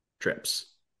trips.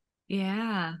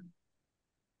 Yeah.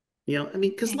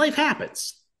 Because life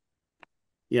happens.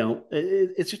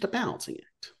 It's just a balancing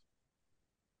act.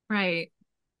 Right.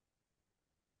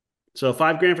 So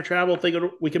 $5,000 for travel, think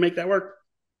we can make that work?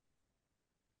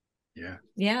 Yeah.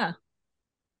 Yeah.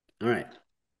 All right.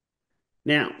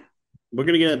 Now, we're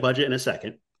going to get a budget in a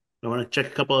second. I want to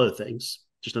check a couple other things,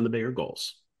 just on the bigger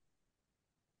goals.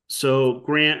 So,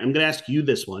 Grant, I'm going to ask you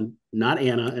this one, not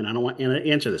Anna, and I don't want Anna to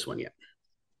answer this one yet.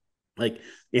 Like,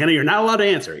 Anna, you're not allowed to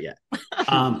answer it yet.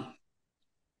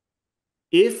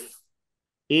 If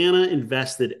Anna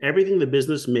invested everything the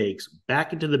business makes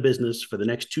back into the business for the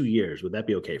next 2 years, would that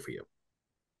be okay for you?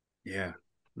 Yeah.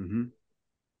 Mm-hmm.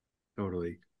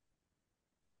 Totally.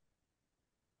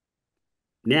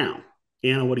 Now,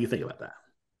 Anna, what do you think about that?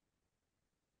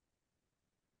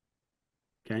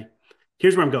 Okay.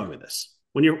 Here's where I'm going with this.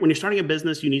 When you're starting a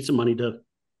business, you need some money to,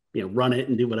 run it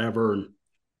and do whatever. And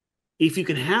if you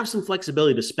can have some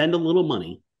flexibility to spend a little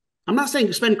money, I'm not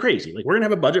saying spend crazy. Like, we're going to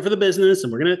have a budget for the business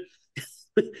and we're going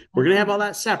to have all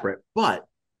that separate, but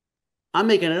I'm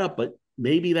making it up. But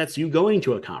maybe that's you going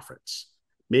to a conference.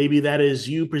 Maybe that is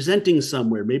you presenting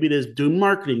somewhere. Maybe it is doing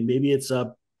marketing. Maybe it's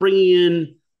bringing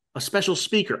in a special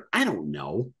speaker. I don't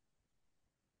know.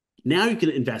 Now you can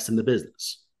invest in the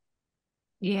business.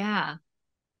 Yeah.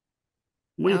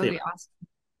 What do you think? That would be awesome.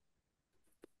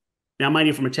 Now, mind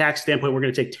you, from a tax standpoint, we're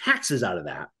going to take taxes out of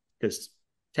that because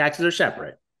taxes are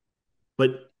separate.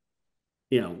 But,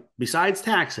 besides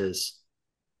taxes,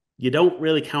 you don't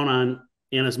really count on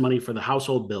Anna's money for the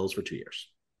household bills for 2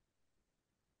 years.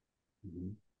 Mm-hmm.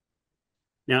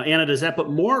 Now, Anna, does that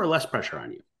put more or less pressure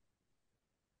on you?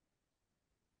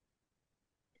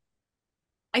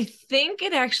 I think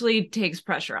it actually takes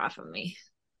pressure off of me.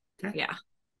 Okay. Yeah.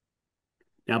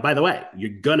 Now, by the way,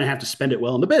 you're going to have to spend it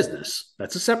well in the business.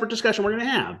 That's a separate discussion we're going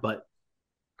to have. But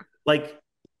like,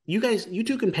 you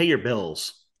two can pay your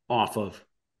bills off of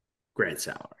Grant's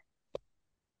salary.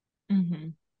 Mm-hmm.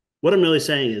 What I'm really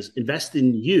saying is invest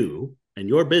in you and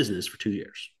your business for 2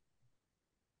 years.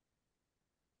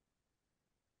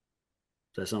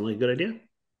 Does that sound like a good idea?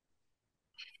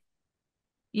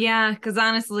 Yeah, because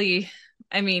honestly,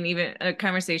 I mean, even a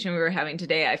conversation we were having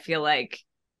today, I feel like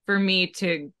for me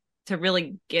to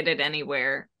really get it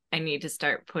anywhere, I need to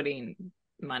start putting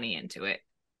money into it.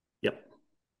 Yep.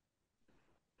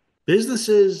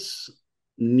 Businesses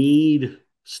need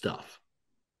stuff.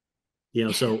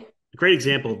 So a great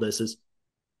example of this is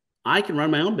I can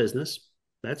run my own business.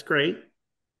 That's great.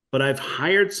 But I've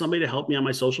hired somebody to help me on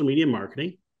my social media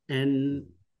marketing. And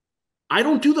I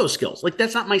don't do those skills. Like,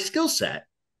 that's not my skill set.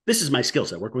 This is my skill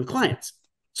set, working with clients.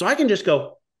 So I can just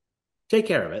go take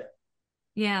care of it.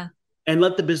 Yeah. And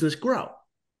let the business grow.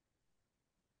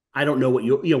 I don't know what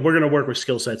we're going to work with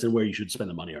skill sets and where you should spend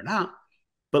the money or not.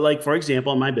 But like, for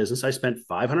example, in my business, I spent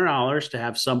 $500 to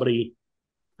have somebody,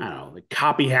 I don't know, like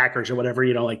copy hackers or whatever,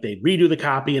 like they redo the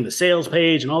copy and the sales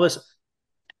page and all this.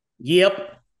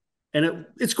 Yep. And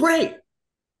it's great.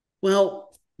 Well,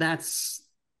 that's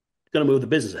going to move the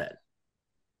business ahead.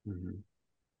 Mm-hmm.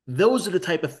 Those are the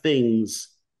type of things,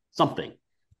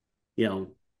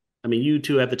 I mean, you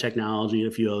two have the technology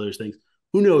and a few other things.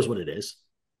 Who knows what it is?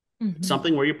 Mm-hmm.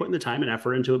 Something where you're putting the time and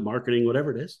effort into it, marketing, whatever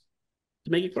it is,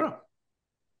 to make it grow.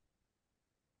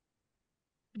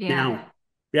 Yeah. Now,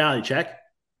 reality check.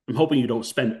 I'm hoping you don't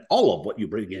spend all of what you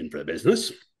bring in for the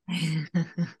business. I'm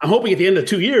hoping at the end of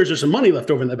 2 years, there's some money left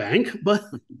over in the bank, but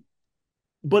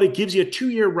it gives you a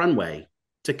 2-year runway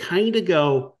to kind of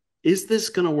go, is this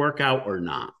going to work out or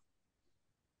not?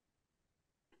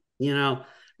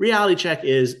 Reality check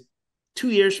is 2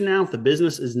 years from now, if the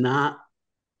business is not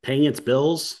paying its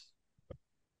bills,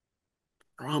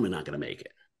 we're probably not going to make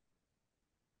it.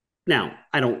 Now,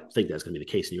 I don't think that's going to be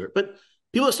the case in Europe, but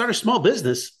people that start a small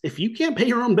business, if you can't pay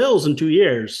your own bills in 2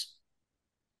 years,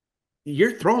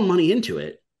 you're throwing money into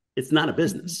it. It's not a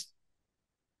business.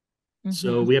 Mm-hmm.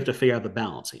 So we have to figure out the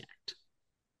balancing act.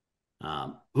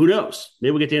 Who knows?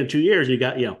 Maybe we get to the end of 2 years and you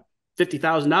got,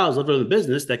 $50,000 left over the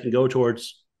business that can go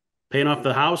towards paying off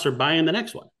the house or buying the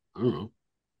next one. I don't know.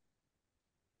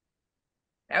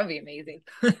 That would be amazing.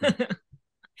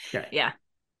 Okay. Yeah.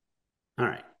 All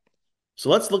right. So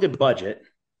let's look at budget.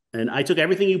 And I took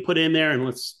everything you put in there and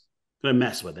let's gonna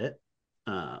mess with it.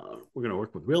 We're gonna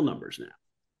work with real numbers now.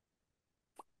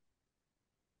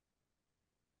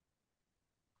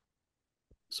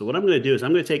 So what I'm gonna do is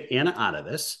I'm gonna take Anna out of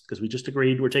this because we just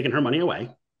agreed we're taking her money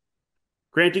away.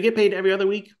 Grant, do you get paid every other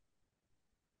week?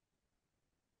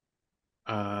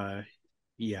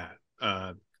 Yeah.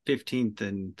 15th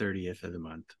and 30th of the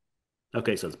month.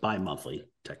 Okay, so it's bi-monthly,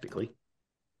 technically.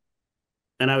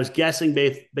 And I was guessing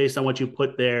based on what you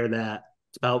put there that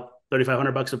it's about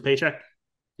 $3,500 a paycheck.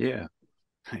 Yeah.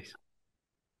 Nice.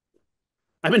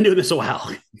 I've been doing this a while.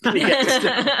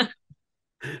 I'm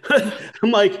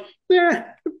like,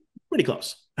 yeah, pretty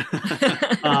close.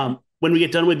 When we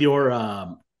get done with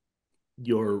your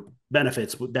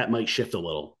benefits, that might shift a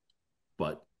little,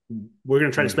 but we're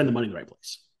going to try to spend the money in the right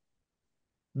place.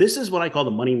 This is what I call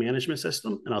the money management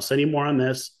system, and I'll send you more on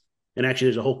this. And actually,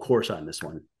 there's a whole course on this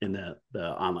one in the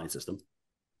online system.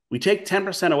 We take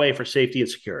 10% away for safety and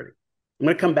security. I'm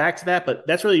going to come back to that, but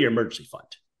that's really your emergency fund.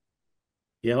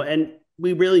 And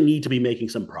we really need to be making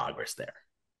some progress there.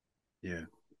 Yeah.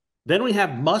 Then we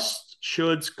have musts,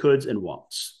 shoulds, coulds, and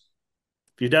won'ts.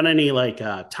 If you've done any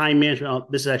time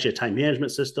management, this is actually a time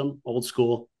management system, old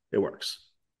school. It works.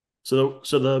 So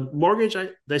the mortgage,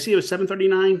 did I see it was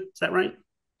 $739? Is that right?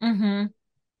 Mm-hmm.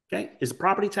 Okay. Is the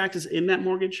property taxes in that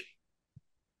mortgage?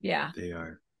 Yeah, they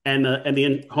are. And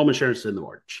the home insurance is in the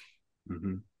mortgage.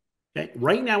 Mm-hmm. Okay.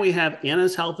 Right now we have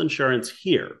Anna's health insurance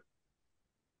here.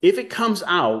 If it comes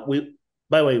out,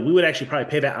 by the way, we would actually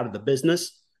probably pay that out of the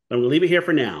business, but I'm going to leave it here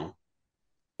for now,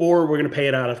 or we're going to pay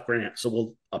it out of grant. So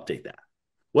we'll update that.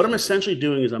 What I'm essentially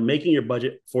doing is I'm making your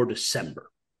budget for December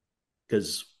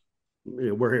because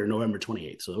we're here November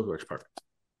 28th. So it works perfect.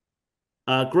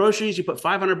 Groceries, you put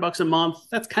 $500 a month.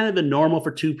 That's kind of the normal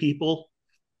for two people.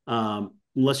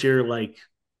 Unless you're like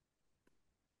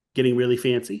getting really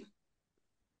fancy.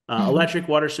 Electric,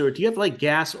 water, sewer. Do you have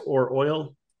gas or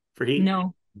oil for heat?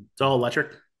 No. It's all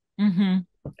electric? Mm-hmm.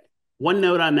 Okay. One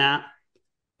note on that.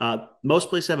 Most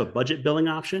places have a budget billing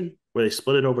option where they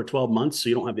split it over 12 months so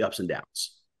you don't have the ups and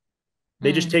downs.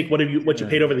 They just take what you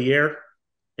paid over the year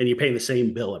and you're paying the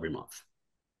same bill every month.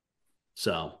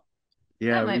 So.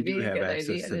 Yeah, we do have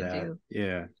access to that. Do.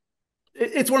 Yeah.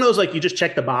 It's one of those you just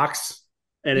check the box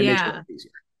and it makes it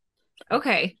easier.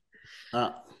 Okay.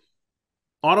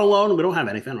 Auto loan, we don't have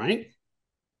anything, right?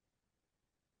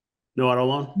 No auto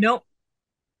loan? Nope.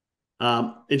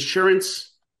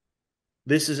 Insurance,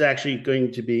 this is actually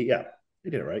going to be, I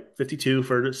did it right. 52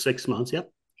 for 6 months.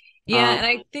 Yep. Yeah, and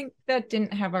I think that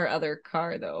didn't have our other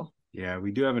car though. Yeah,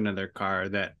 we do have another car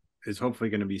that is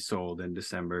hopefully going to be sold in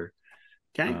December.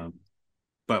 Okay.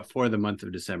 But for the month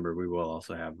of December, we will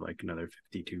also have another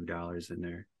 $52 in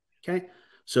there. Okay.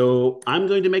 So I'm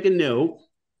going to make a note.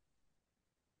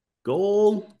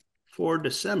 Goal for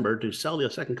December to sell the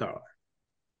second car.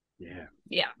 Yeah.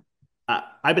 Yeah.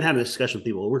 I've been having a discussion with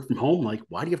people who work from home.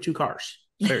 Why do you have 2 cars?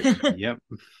 Seriously. Yep.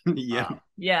 Yep.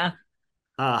 Yeah.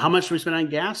 How much do we spend on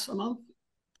gas a month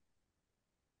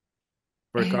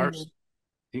for cars?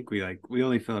 I think we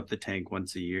only fill up the tank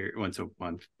once a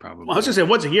month, probably. Well, I was gonna say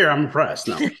once a year. I'm impressed.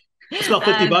 No, let's go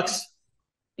 $50.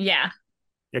 Yeah.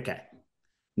 Okay.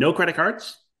 No credit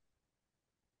cards.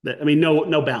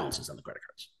 No balances on the credit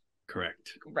cards.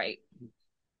 Correct. Right.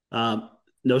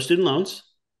 No student loans.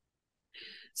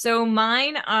 So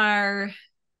mine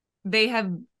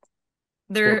they're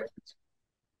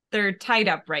tied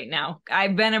up right now.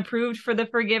 I've been approved for the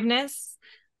forgiveness.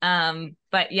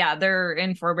 But yeah, they're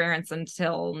in forbearance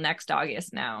until next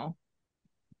August now.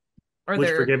 Which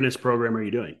forgiveness program are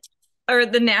you doing? Or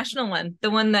the national one, the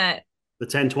one that the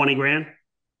 10-20 grand.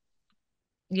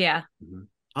 Yeah. Mm-hmm.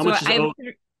 How much is I have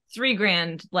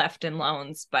 $3,000 left in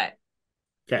loans, but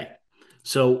okay.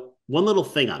 So one little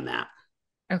thing on that.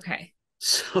 Okay.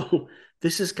 So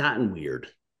this has gotten weird.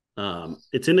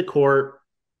 It's in the court.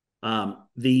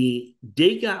 The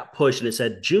date got pushed and it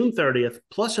said June 30th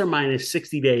plus or minus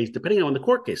 60 days, depending on when the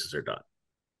court cases are done.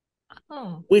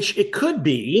 Oh. Which it could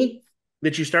be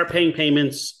that you start paying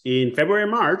payments in February or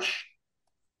March,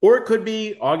 or it could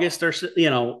be August or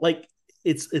like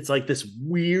it's like this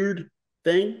weird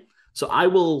thing. So I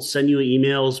will send you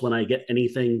emails when I get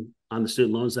anything on the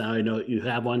student loans. Now I know you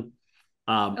have one.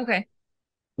 Okay.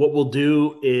 What we'll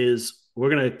do is we're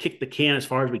gonna kick the can as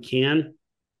far as we can,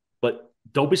 but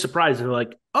don't be surprised if they're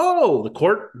like, oh, the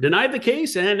court denied the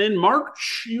case, and in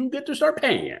March you get to start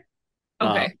paying it.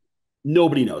 Okay.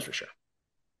 Nobody knows for sure.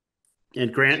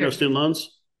 And Grant, no Sure. student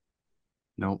loans.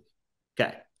 Nope.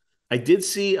 Okay. I did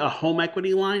see a home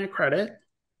equity line of credit,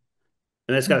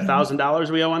 and that's got $1,000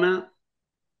 we owe on that.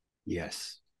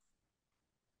 Yes.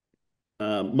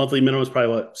 Monthly minimum is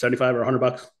probably what, 75 or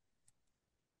 $100.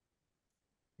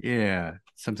 Yeah,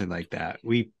 something like that.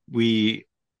 We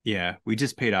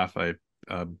just paid off a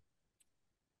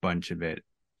bunch of it.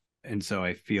 And so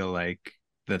I feel like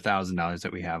the $1,000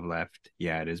 that we have left,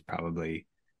 yeah, it is probably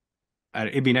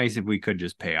it'd be nice if we could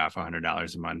just pay off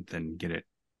 $100 a month and get it.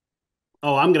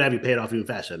 Oh, I'm gonna have you paid off even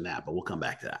faster than that, but we'll come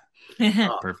back to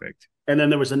that. Perfect. And then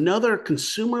there was another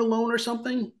consumer loan or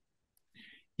something.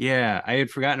 Yeah, I had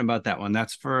forgotten about that one.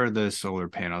 That's for the solar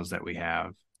panels that we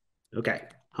have. Okay.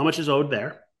 How much is owed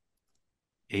there?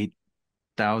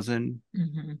 8,000.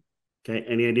 Mm-hmm. Okay.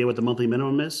 Any idea what the monthly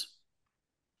minimum is?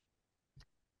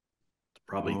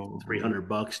 Probably Oh. $300,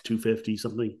 $250,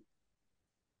 something.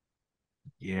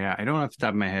 Yeah, I don't know off the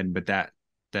top of my head, but that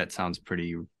sounds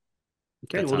pretty.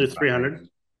 Okay, we'll do 300.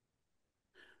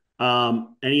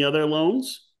 Any other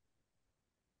loans?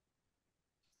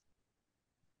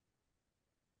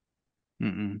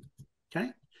 Mm-mm. Okay.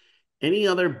 Any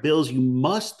other bills you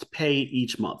must pay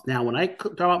each month? Now, when I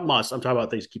talk about must, I'm talking about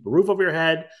things: keep a roof over your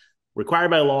head, required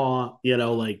by law.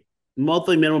 Like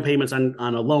monthly minimum payments on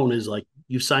a loan is like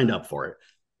you signed up for it.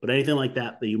 But anything like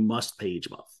that you must pay each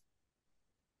month.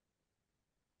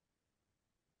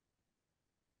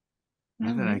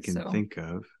 Not that I can think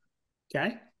of.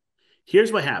 Okay.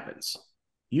 Here's what happens.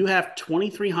 You have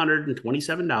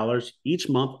 $2,327 each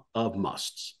month of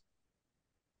musts.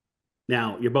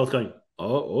 Now, you're both going,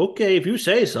 oh, okay, if you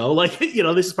say so. Like, this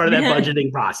is part of that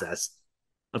budgeting process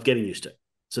of getting used to it.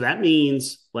 So that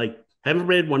means, like, heaven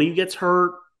forbid, one of you gets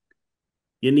hurt,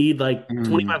 you need like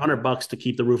 $2,500 to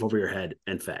keep the roof over your head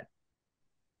and fed.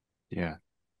 Yeah.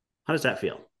 How does that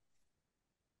feel?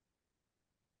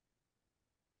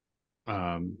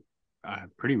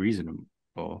 Pretty reasonable.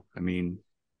 I mean,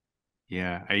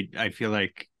 yeah, I feel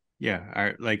like,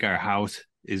 yeah, our house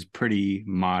is pretty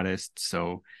modest.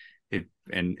 So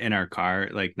and in our car,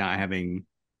 like not having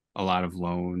a lot of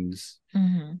loans.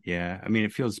 Mm-hmm. Yeah. I mean,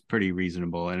 it feels pretty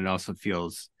reasonable. And it also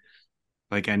feels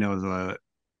like I know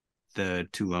the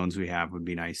two loans we have would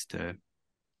be nice to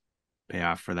pay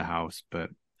off for the house, but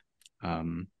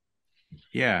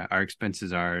yeah, our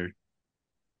expenses are,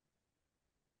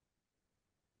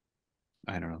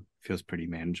 I don't know, feels pretty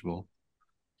manageable.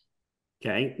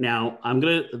 Okay. Now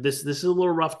this is a little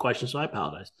rough question, so I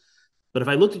apologize. But if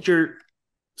I looked at your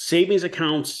savings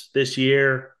accounts this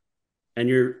year and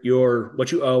your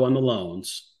what you owe on the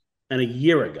loans and a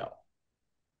year ago,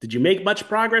 did you make much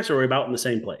progress, or are we about in the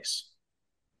same place?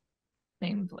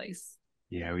 Same place.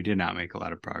 Yeah, we did not make a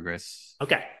lot of progress.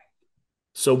 Okay.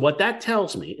 So what that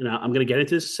tells me, and I'm going to get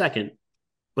into this in a second,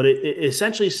 but it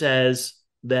essentially says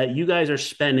that you guys are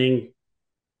spending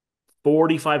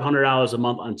 $4,500 a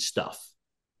month on stuff.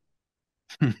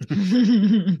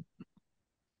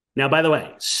 Now, by the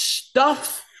way,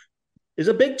 stuff is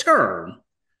a big term,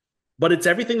 but it's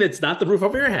everything that's not the roof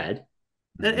over your head.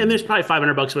 And there's probably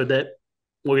 $500 with it.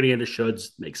 We're going to get into shoulds.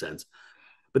 Makes sense.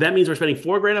 But that means we're spending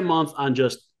 $4,000 a month on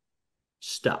just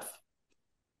stuff.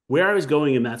 Where I was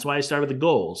going, and that's why I started the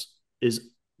goals, is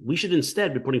we should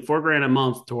instead be putting $4,000 a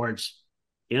month towards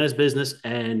Anna's business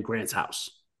and Grant's house.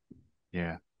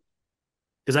 Yeah.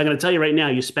 Because I'm going to tell you right now,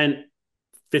 you spent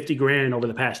 $50,000 over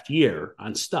the past year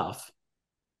on stuff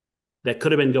that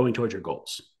could have been going towards your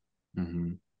goals.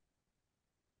 Mm-hmm.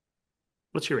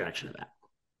 What's your reaction to that?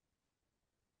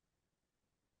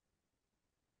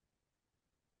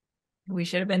 We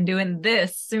should have been doing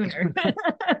this sooner.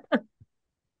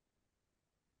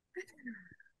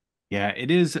 Yeah,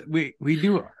 it is. We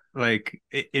do like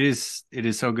it is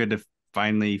so good to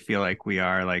finally feel like we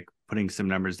are like putting some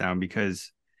numbers down,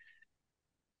 because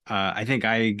I think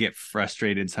I get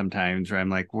frustrated sometimes where I'm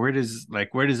like, where does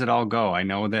it all go? I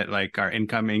know that like our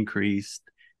income increased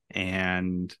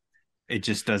and it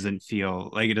just doesn't feel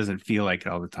like it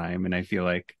all the time. And I feel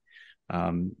like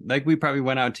we probably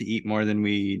went out to eat more than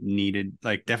we needed,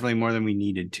 like definitely more than we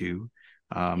needed to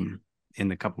in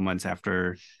the couple months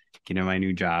after my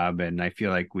new job. And I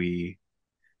feel like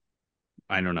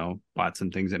I don't know, bought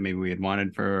some things that maybe we had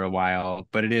wanted for a while,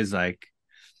 but it is like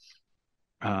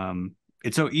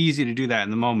it's so easy to do that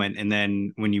in the moment. And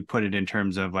then when you put it in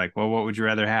terms of like, well, what would you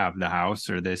rather have, the house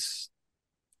or this,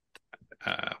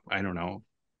 I don't know,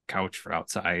 couch for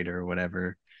outside or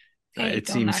whatever? Hey, It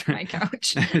don't seems knock my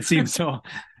couch. it seems so,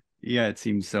 yeah, it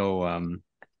seems so,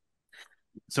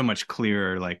 so much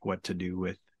clearer, like what to do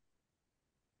with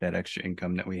that extra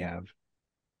income that we have.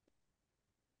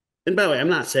 And by the way, I'm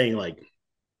not saying like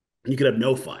you could have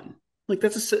no fun. Like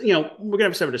that's we're gonna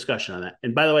have a separate discussion on that.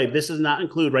 And by the way, this does not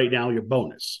include right now your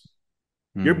bonus.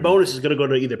 Your Mm-hmm. bonus is going to go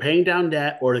to either paying down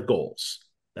debt or the goals.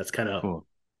 That's kind of Cool.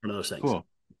 one of those things. Cool.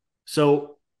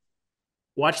 So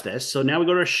watch this. So now we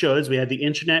go to our shoulds. We had the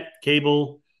internet,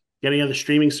 cable, any other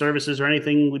streaming services or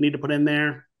anything we need to put in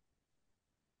there?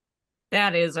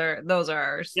 Those are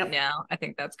ours. Yep. Yeah, I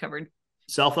think that's covered.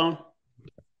 Cell phone?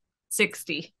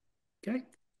 60. Okay.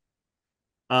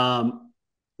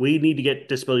 We need to get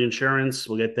disability insurance.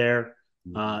 We'll get there.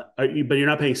 But you're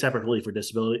not paying separately for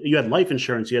disability. You had life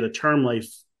insurance. You had a term life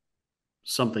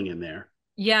something in there.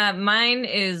 Yeah, mine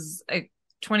is a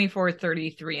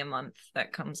 24.33 a month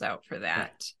that comes out for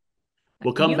that. Okay.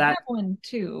 We'll come back. Have one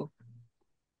too.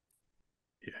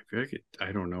 Yeah, I feel like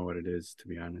I don't know what it is, to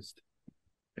be honest.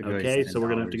 Okay, so we're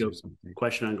gonna have to go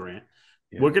question on Grant.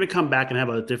 Yeah. We're gonna come back and have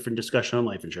a different discussion on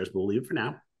life insurance, but we'll leave it for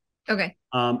now. Okay.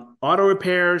 Auto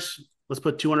repairs. Let's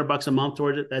put $200 a month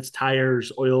towards it. That's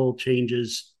tires, oil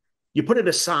changes. You put it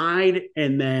aside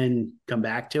and then come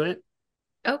back to it.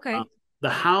 Okay. The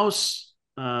house.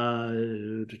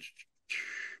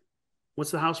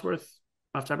 What's the house worth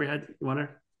off the top of your head? You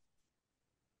wonder?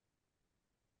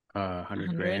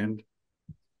 100 grand.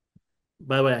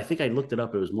 By the way, I think I looked it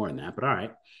up. It was more than that, but all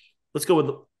right. Let's go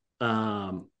with.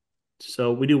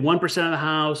 So we do 1% of the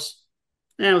house.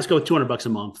 Let's go with $200 a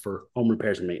month for home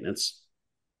repairs and maintenance.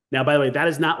 Now, by the way, that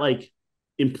is not like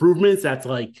improvements. That's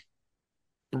like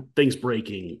things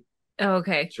breaking. Oh,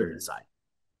 okay. Sure. Inside.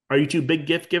 Are you two big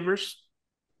gift givers?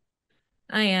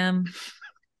 I am.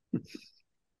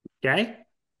 Okay.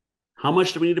 How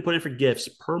much do we need to put in for gifts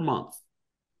per month?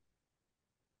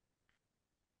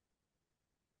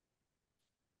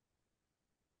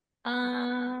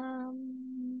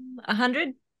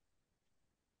 $100.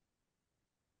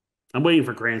 I'm waiting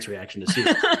for Grant's reaction to see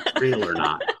if it's real or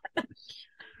not.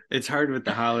 It's hard with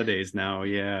the holidays now.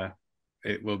 Yeah,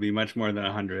 it will be much more than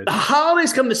 100. The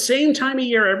holidays come the same time of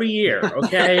year every year.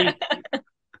 Okay.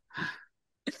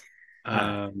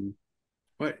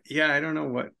 What? Yeah, I don't know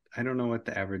what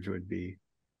the average would be.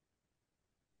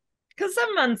 Because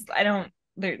some months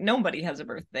nobody has a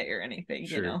birthday or anything,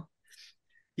 Sure. you know.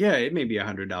 Yeah, it may be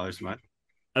 $100 a month.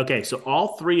 Okay, so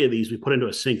all three of these we put into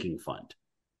a sinking fund,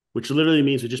 which literally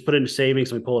means we just put into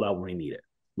savings and we pull it out when we need it.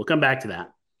 We'll come back to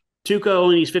that. Tuco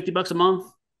only needs $50 a month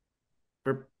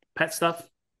for pet stuff.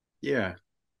 Yeah.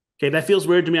 Okay, that feels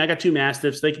weird to me. I got two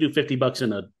mastiffs. They can do $50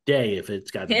 in a day if it's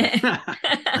got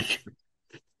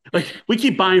like we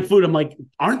keep buying food. I'm like,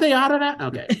 aren't they out of that?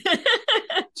 Okay.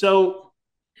 So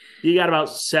you got about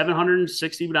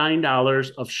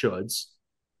 $769 of shoulds.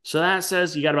 So that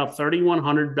says you got about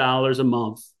 $3,100 a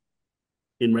month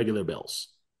in regular bills.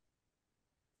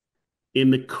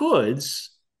 In the coulds,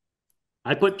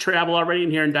 I put travel already in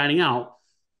here and dining out,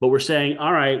 but we're saying,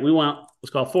 all right, we want,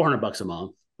 let's call it $400 a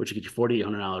month, which will get you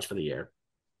 $4,800 for the year.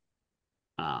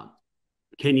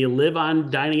 Can you live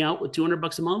on dining out with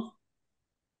 $200 a month?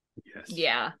 Yes.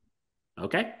 Yeah.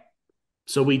 Okay.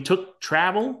 So we took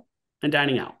travel and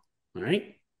dining out. All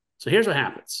right. So here's what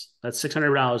happens. That's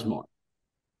 $600 more.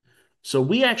 So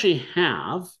we actually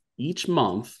have each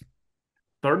month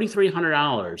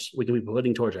 $3,300 we can be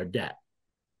putting towards our debt.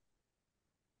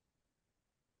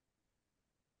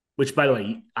 Which, by the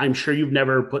way, I'm sure you've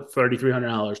never put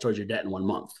 $3,300 towards your debt in 1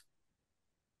 month.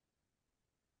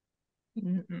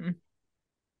 Mm-mm.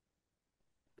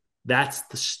 That's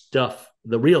the stuff,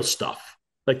 the real stuff.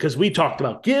 Like, because we talked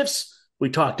about gifts, we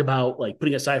talked about like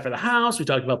putting aside for the house, we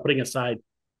talked about putting aside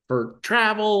for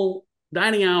travel,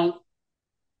 dining out.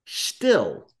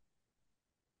 Still,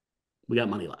 we got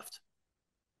money left.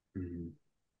 Mm-hmm.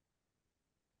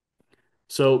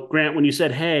 So, Grant, when you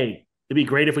said, hey, it'd be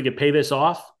great if we could pay this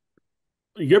off,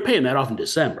 you're paying that off in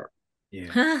December. Yeah.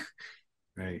 Huh?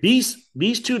 Right.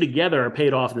 These two together are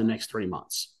paid off in the next 3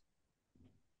 months.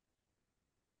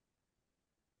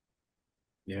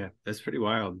 Yeah, that's pretty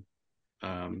wild.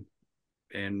 And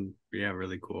yeah,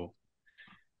 really cool.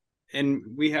 And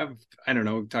we have, I don't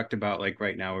know, we've talked about like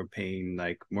right now we're paying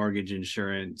like mortgage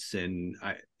insurance, and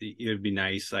it would be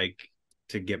nice like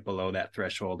to get below that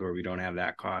threshold where we don't have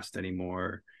that cost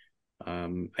anymore. I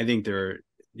think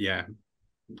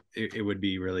it would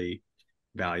be really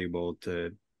valuable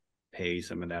to pay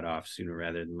some of that off sooner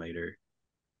rather than later.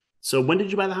 So when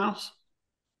did you buy the house?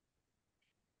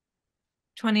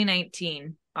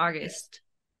 2019, August.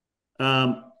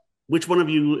 Which one of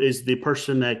you is the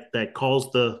person that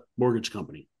calls the mortgage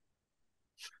company?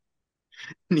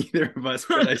 Neither of us,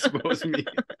 but I suppose me.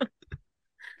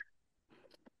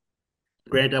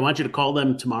 Grant, I want you to call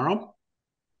them tomorrow.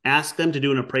 Ask them to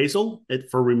do an appraisal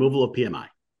for removal of PMI.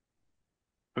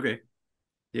 Okay.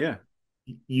 Yeah.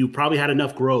 You probably had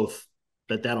enough growth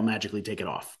that'll magically take it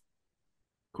off.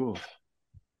 Cool.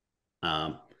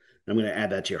 I'm going to add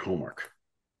that to your homework.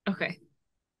 Okay.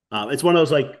 It's one of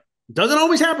those, like, doesn't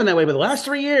always happen that way, but the last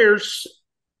 3 years,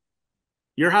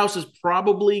 your house has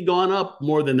probably gone up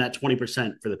more than that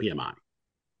 20% for the PMI.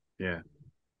 Yeah.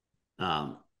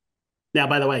 Now,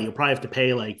 by the way, you'll probably have to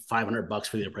pay like $500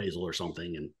 for the appraisal or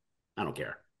something, and I don't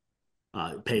care.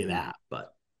 Pay that,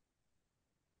 but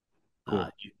cool.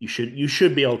 you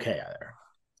should be okay there.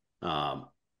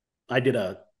 I did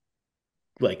a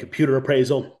computer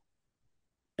appraisal,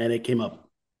 and it came up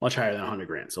much higher than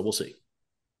 $100,000. So we'll see.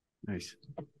 Nice.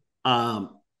 All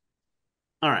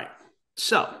right.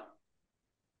 So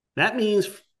that means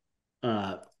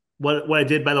what I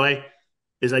did, by the way,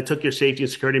 is I took your safety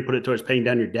and security and put it towards paying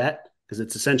down your debt, because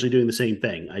it's essentially doing the same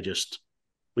thing.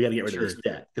 We got to get rid of this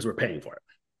debt because we're paying for it.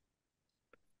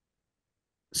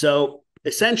 So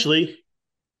essentially,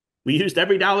 we used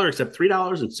every dollar except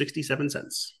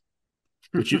 $3.67,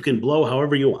 which you can blow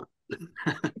however you want.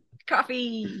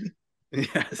 Coffee.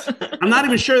 Yes. I'm not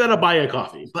even sure that I'll buy a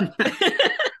coffee, but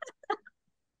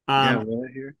yeah, well,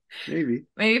 here maybe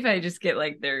if I just get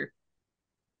like their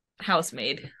house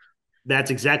made.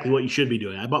 That's exactly what you should be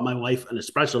doing. I bought my wife an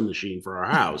espresso machine for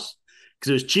our house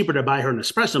because it was cheaper to buy her an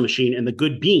espresso machine and the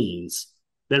good beans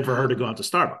than for her to go out to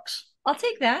Starbucks. I'll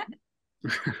take that.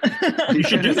 You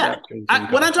should do that.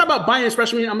 When I talk about buying an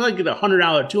espresso machine, I'm like a $100,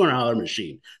 $200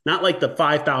 machine, not like the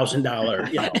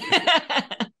 $5,000.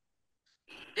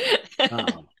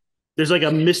 There's like a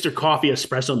Mr. Coffee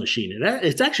espresso machine, and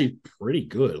it's actually pretty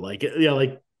good. Like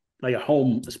like a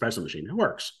home espresso machine. It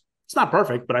works. It's not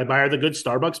perfect, but I buy her the good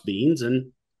Starbucks beans,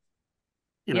 and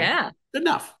yeah, good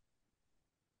enough.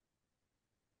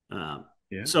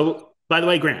 Yeah. So, by the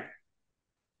way, Grant,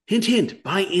 hint,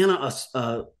 buy Anna a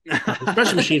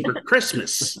espresso machine for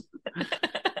Christmas.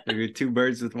 Maybe 2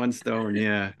 birds with 1 stone.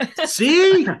 Yeah.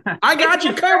 See, I got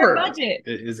you covered. Budget.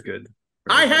 It is good.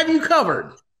 I have you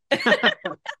covered.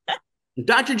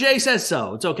 Dr. J says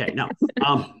so. It's okay. No.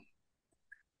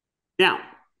 Now,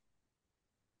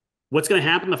 what's going to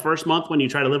happen the first month when you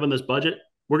try to live on this budget?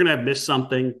 We're going to have missed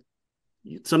something.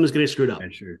 Something's going to get screwed up. Yeah,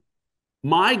 sure.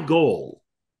 My goal,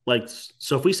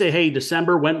 so if we say, hey,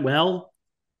 December went well,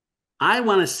 I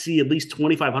want to see at least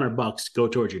 $2,500 go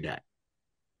towards your debt.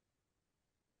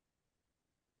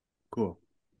 Cool.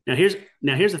 Now here's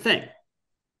the thing.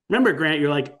 Remember, Grant, you're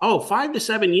like, 5 to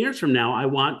 7 years from now, I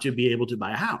want to be able to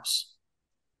buy a house.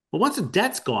 Well, once the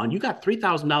debt's gone, you got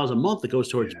 $3,000 a month that goes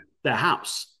towards the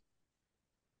house.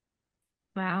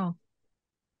 Wow.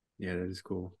 Yeah, that is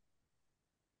cool.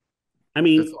 I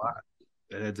mean, that's a lot.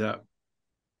 That adds up.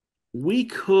 We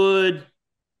could. How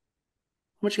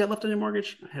much you got left on your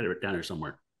mortgage? I had it down here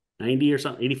somewhere. 90 or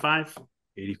something. 85.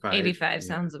 85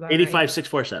 sounds about 85 right.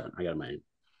 647. I got my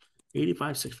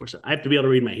 85 647. I have to be able to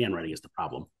read my handwriting is the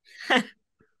problem.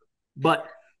 But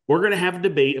we're going to have a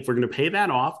debate if we're going to pay that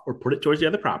off or put it towards the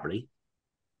other property.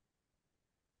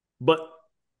 But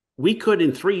we could,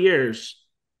 in 3 years,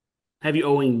 have you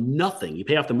owing nothing. You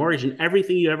pay off the mortgage and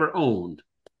everything you ever owned.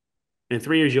 In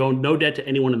 3 years, you own no debt to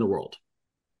anyone in the world.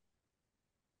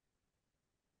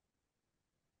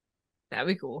 That'd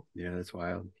be cool. Yeah, that's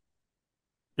wild.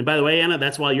 And by the way, Anna,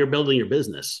 that's why you're building your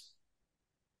business.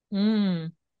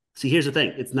 See, here's the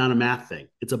thing. It's not a math thing.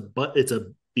 It's a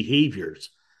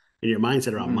behaviors and your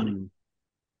mindset around money.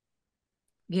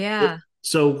 Yeah.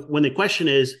 So when the question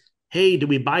is, hey, do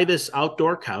we buy this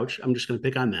outdoor couch? I'm just going to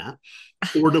pick on that.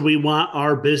 Or do we want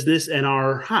our business and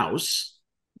our house?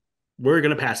 We're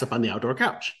going to pass up on the outdoor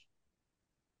couch.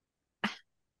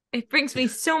 It brings me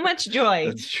so much joy.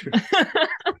 That's true.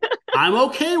 I'm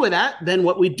okay with that. Then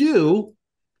what we do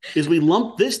is we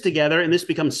lump this together and this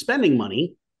becomes spending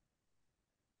money.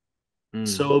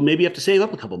 So maybe you have to save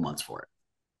up a couple months for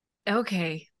it.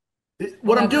 Okay.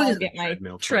 What I'm doing is get my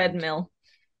treadmill.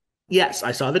 Yes,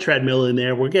 I saw the treadmill in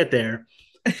there. We'll get there.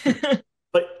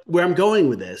 But where I'm going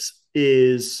with this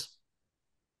is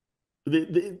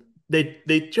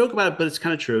they joke about it, but it's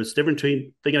kind of true. It's different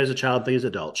between thinking as a child, thinking as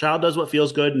an adult. Child does what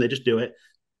feels good and they just do it.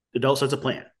 The adult sets a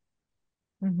plan.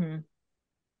 Mm-hmm.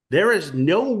 There is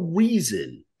no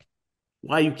reason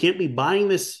why you can't be buying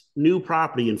this new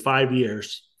property in 5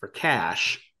 years for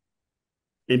cash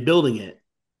and building it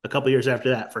a couple years after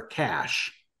that for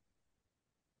cash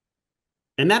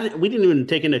And that we didn't even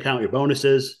take into account your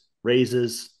bonuses,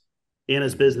 raises,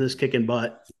 Anna's business kicking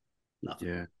butt.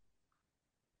 Nothing.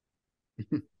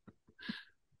 Yeah.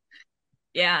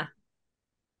 Yeah.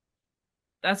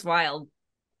 That's wild.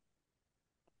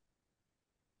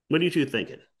 What are you two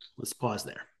thinking? Let's pause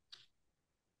there.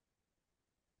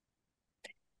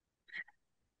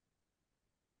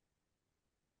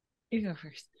 You go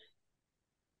first.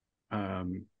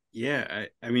 Yeah,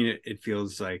 I mean, it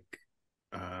feels like,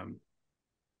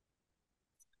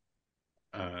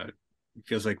 it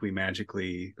feels like we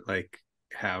magically like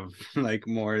have like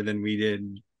more than we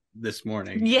did this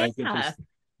morning. Yeah. Like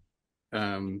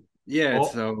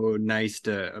it's so nice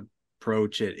to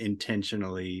approach it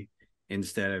intentionally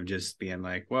instead of just being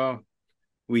like, well,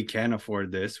 we can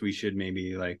afford this. We should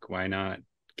maybe like, why not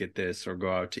get this or go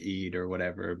out to eat or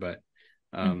whatever. But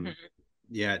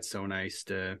yeah, it's so nice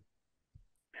to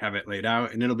have it laid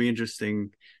out, and it'll be interesting.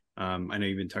 I know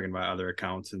you've been talking about other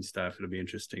accounts and stuff. It'll be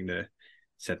interesting to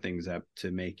set things up to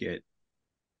make it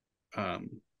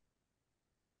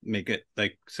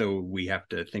like so we have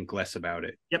to think less about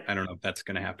it. Yep. I don't know if that's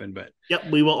going to happen, but yep,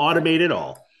 we will automate it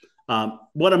all.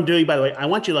 What I'm doing, by the way, I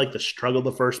want you to like to struggle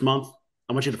the first month.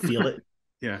 I want you to feel it.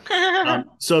 Yeah.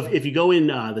 So if you go in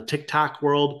the TikTok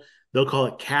world, they'll call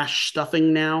it cash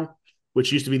stuffing now,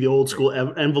 which used to be the old school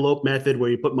envelope method where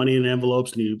you put money in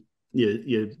envelopes and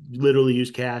you literally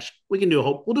use cash. We'll do a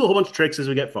whole bunch of tricks as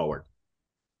we get forward.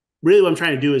 Really what I'm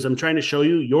trying to do is I'm trying to show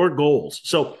you your goals.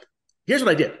 So here's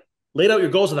what I did. Laid out your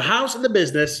goals of the house and the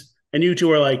business, and you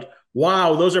two are like,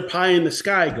 wow, those are pie in the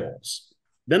sky goals.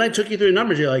 Then I took you through the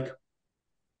numbers. You're like,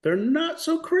 they're not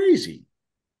so crazy.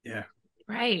 Yeah.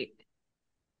 Right.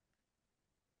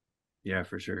 Yeah,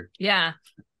 for sure. Yeah.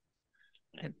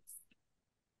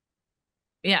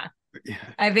 Yeah.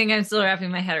 I think I'm still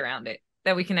wrapping my head around it,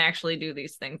 that we can actually do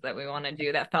these things that we want to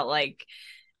do that felt like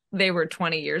they were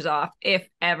 20 years off, if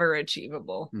ever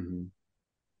achievable. Mm-hmm.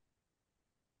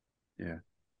 Yeah.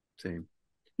 Same.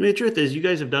 I mean, the truth is, you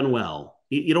guys have done well.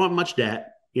 You don't have much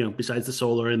debt, besides the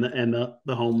solar and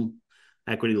the home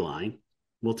equity line.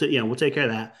 We'll take care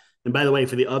of that. And by the way,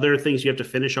 for the other things you have to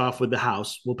finish off with the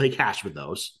house, we'll pay cash with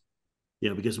those,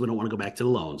 because we don't want to go back to the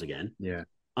loans again. Yeah.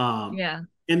 Yeah.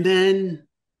 And then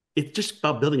it's just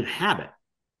about building a habit.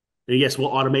 And yes, we'll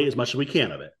automate as much as we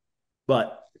can of it.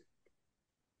 But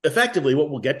effectively, what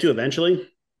we'll get to eventually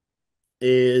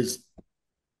is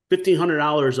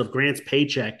 $1,500 of Grant's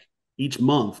paycheck each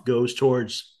month goes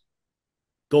towards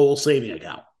goal saving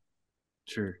account.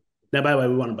 Sure. Now, by the way,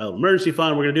 we want to build an emergency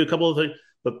fund. We're going to do a couple of things,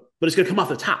 but it's going to come off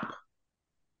the top.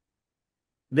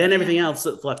 Then everything else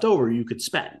that's left over, you could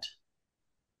spend.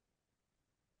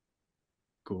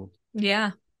 Cool.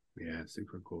 Yeah. Yeah,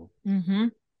 super cool. Mm-hmm.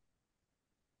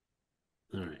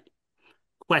 All right.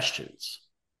 Questions?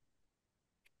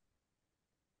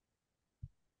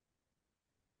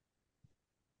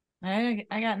 I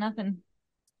got nothing.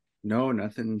 No,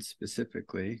 nothing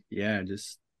specifically. Yeah,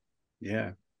 just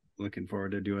looking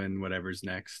forward to doing whatever's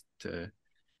next to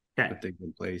put things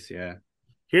in place. Yeah.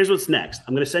 Here's what's next.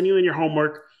 I'm going to send you in your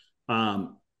homework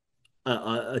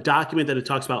a document that it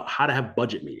talks about how to have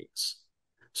budget meetings.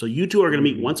 So you two are going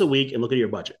to meet once a week and look at your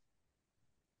budget.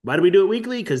 Why do we do it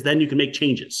weekly? Because then you can make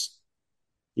changes.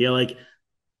 Like,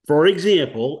 for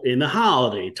example, in the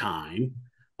holiday time,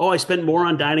 I spent more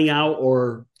on dining out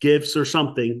or gifts or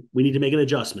something. We need to make an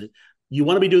adjustment. You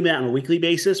want to be doing that on a weekly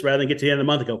basis rather than get to the end of the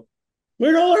month and go,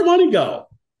 where'd all our money go?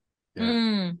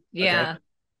 Yeah. Yeah. Okay?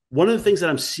 One of the things that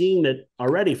I'm seeing that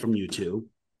already from you two,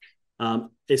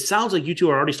 it sounds like you two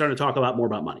are already starting to talk a lot more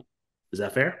about money. Is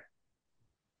that fair?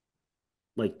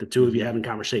 Like the two of you having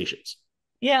conversations.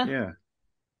 Yeah. Yeah.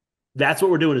 That's what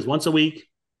we're doing is once a week.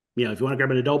 If you want to grab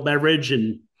an adult beverage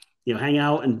and, hang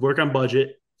out and work on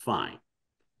budget, fine.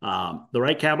 The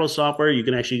right capital software, you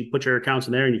can actually put your accounts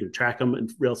in there and you can track them in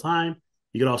real time.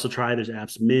 You can also try, there's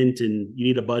apps, Mint, and you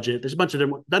need a budget. There's a bunch of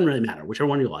them. Doesn't really matter, whichever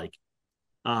one you like.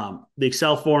 The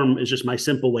Excel form is just my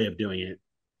simple way of doing it,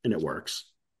 and it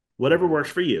works. Whatever works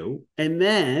for you. And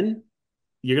then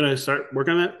you're going to start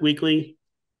working on that weekly.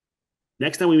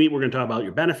 Next time we meet, we're going to talk about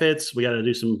your benefits. We got to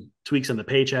do some tweaks on the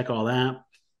paycheck, all that.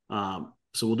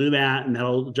 So we'll do that, and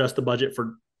that'll adjust the budget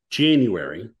for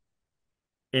January.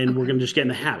 And we're going to just get in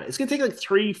the habit. It's going to take like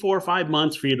 3, 4, 5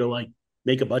 months for you to like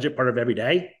make a budget part of every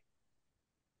day.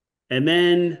 And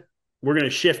then we're going to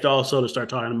shift also to start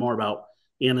talking more about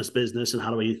Anna's business and how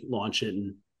do we launch it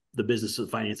and the business and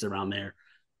finance around there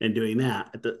and doing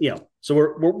that. So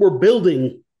we're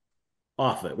building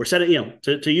off of it. We're setting,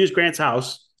 to use Grant's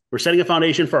house, we're setting a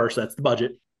foundation first. That's the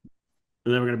budget.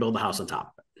 And then we're going to build the house on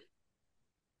top of it.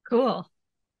 Cool.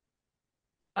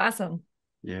 Awesome.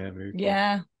 Yeah. Very cool.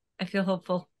 Yeah. I feel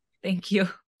hopeful. Thank you.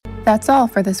 That's all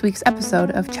for this week's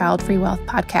episode of Childfree Wealth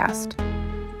Podcast.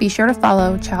 Be sure to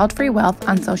follow Childfree Wealth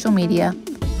on social media,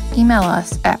 email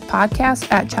us at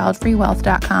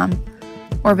podcast@childfreewealth.com,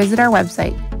 or visit our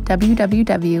website,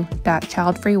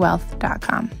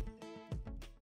 www.childfreewealth.com.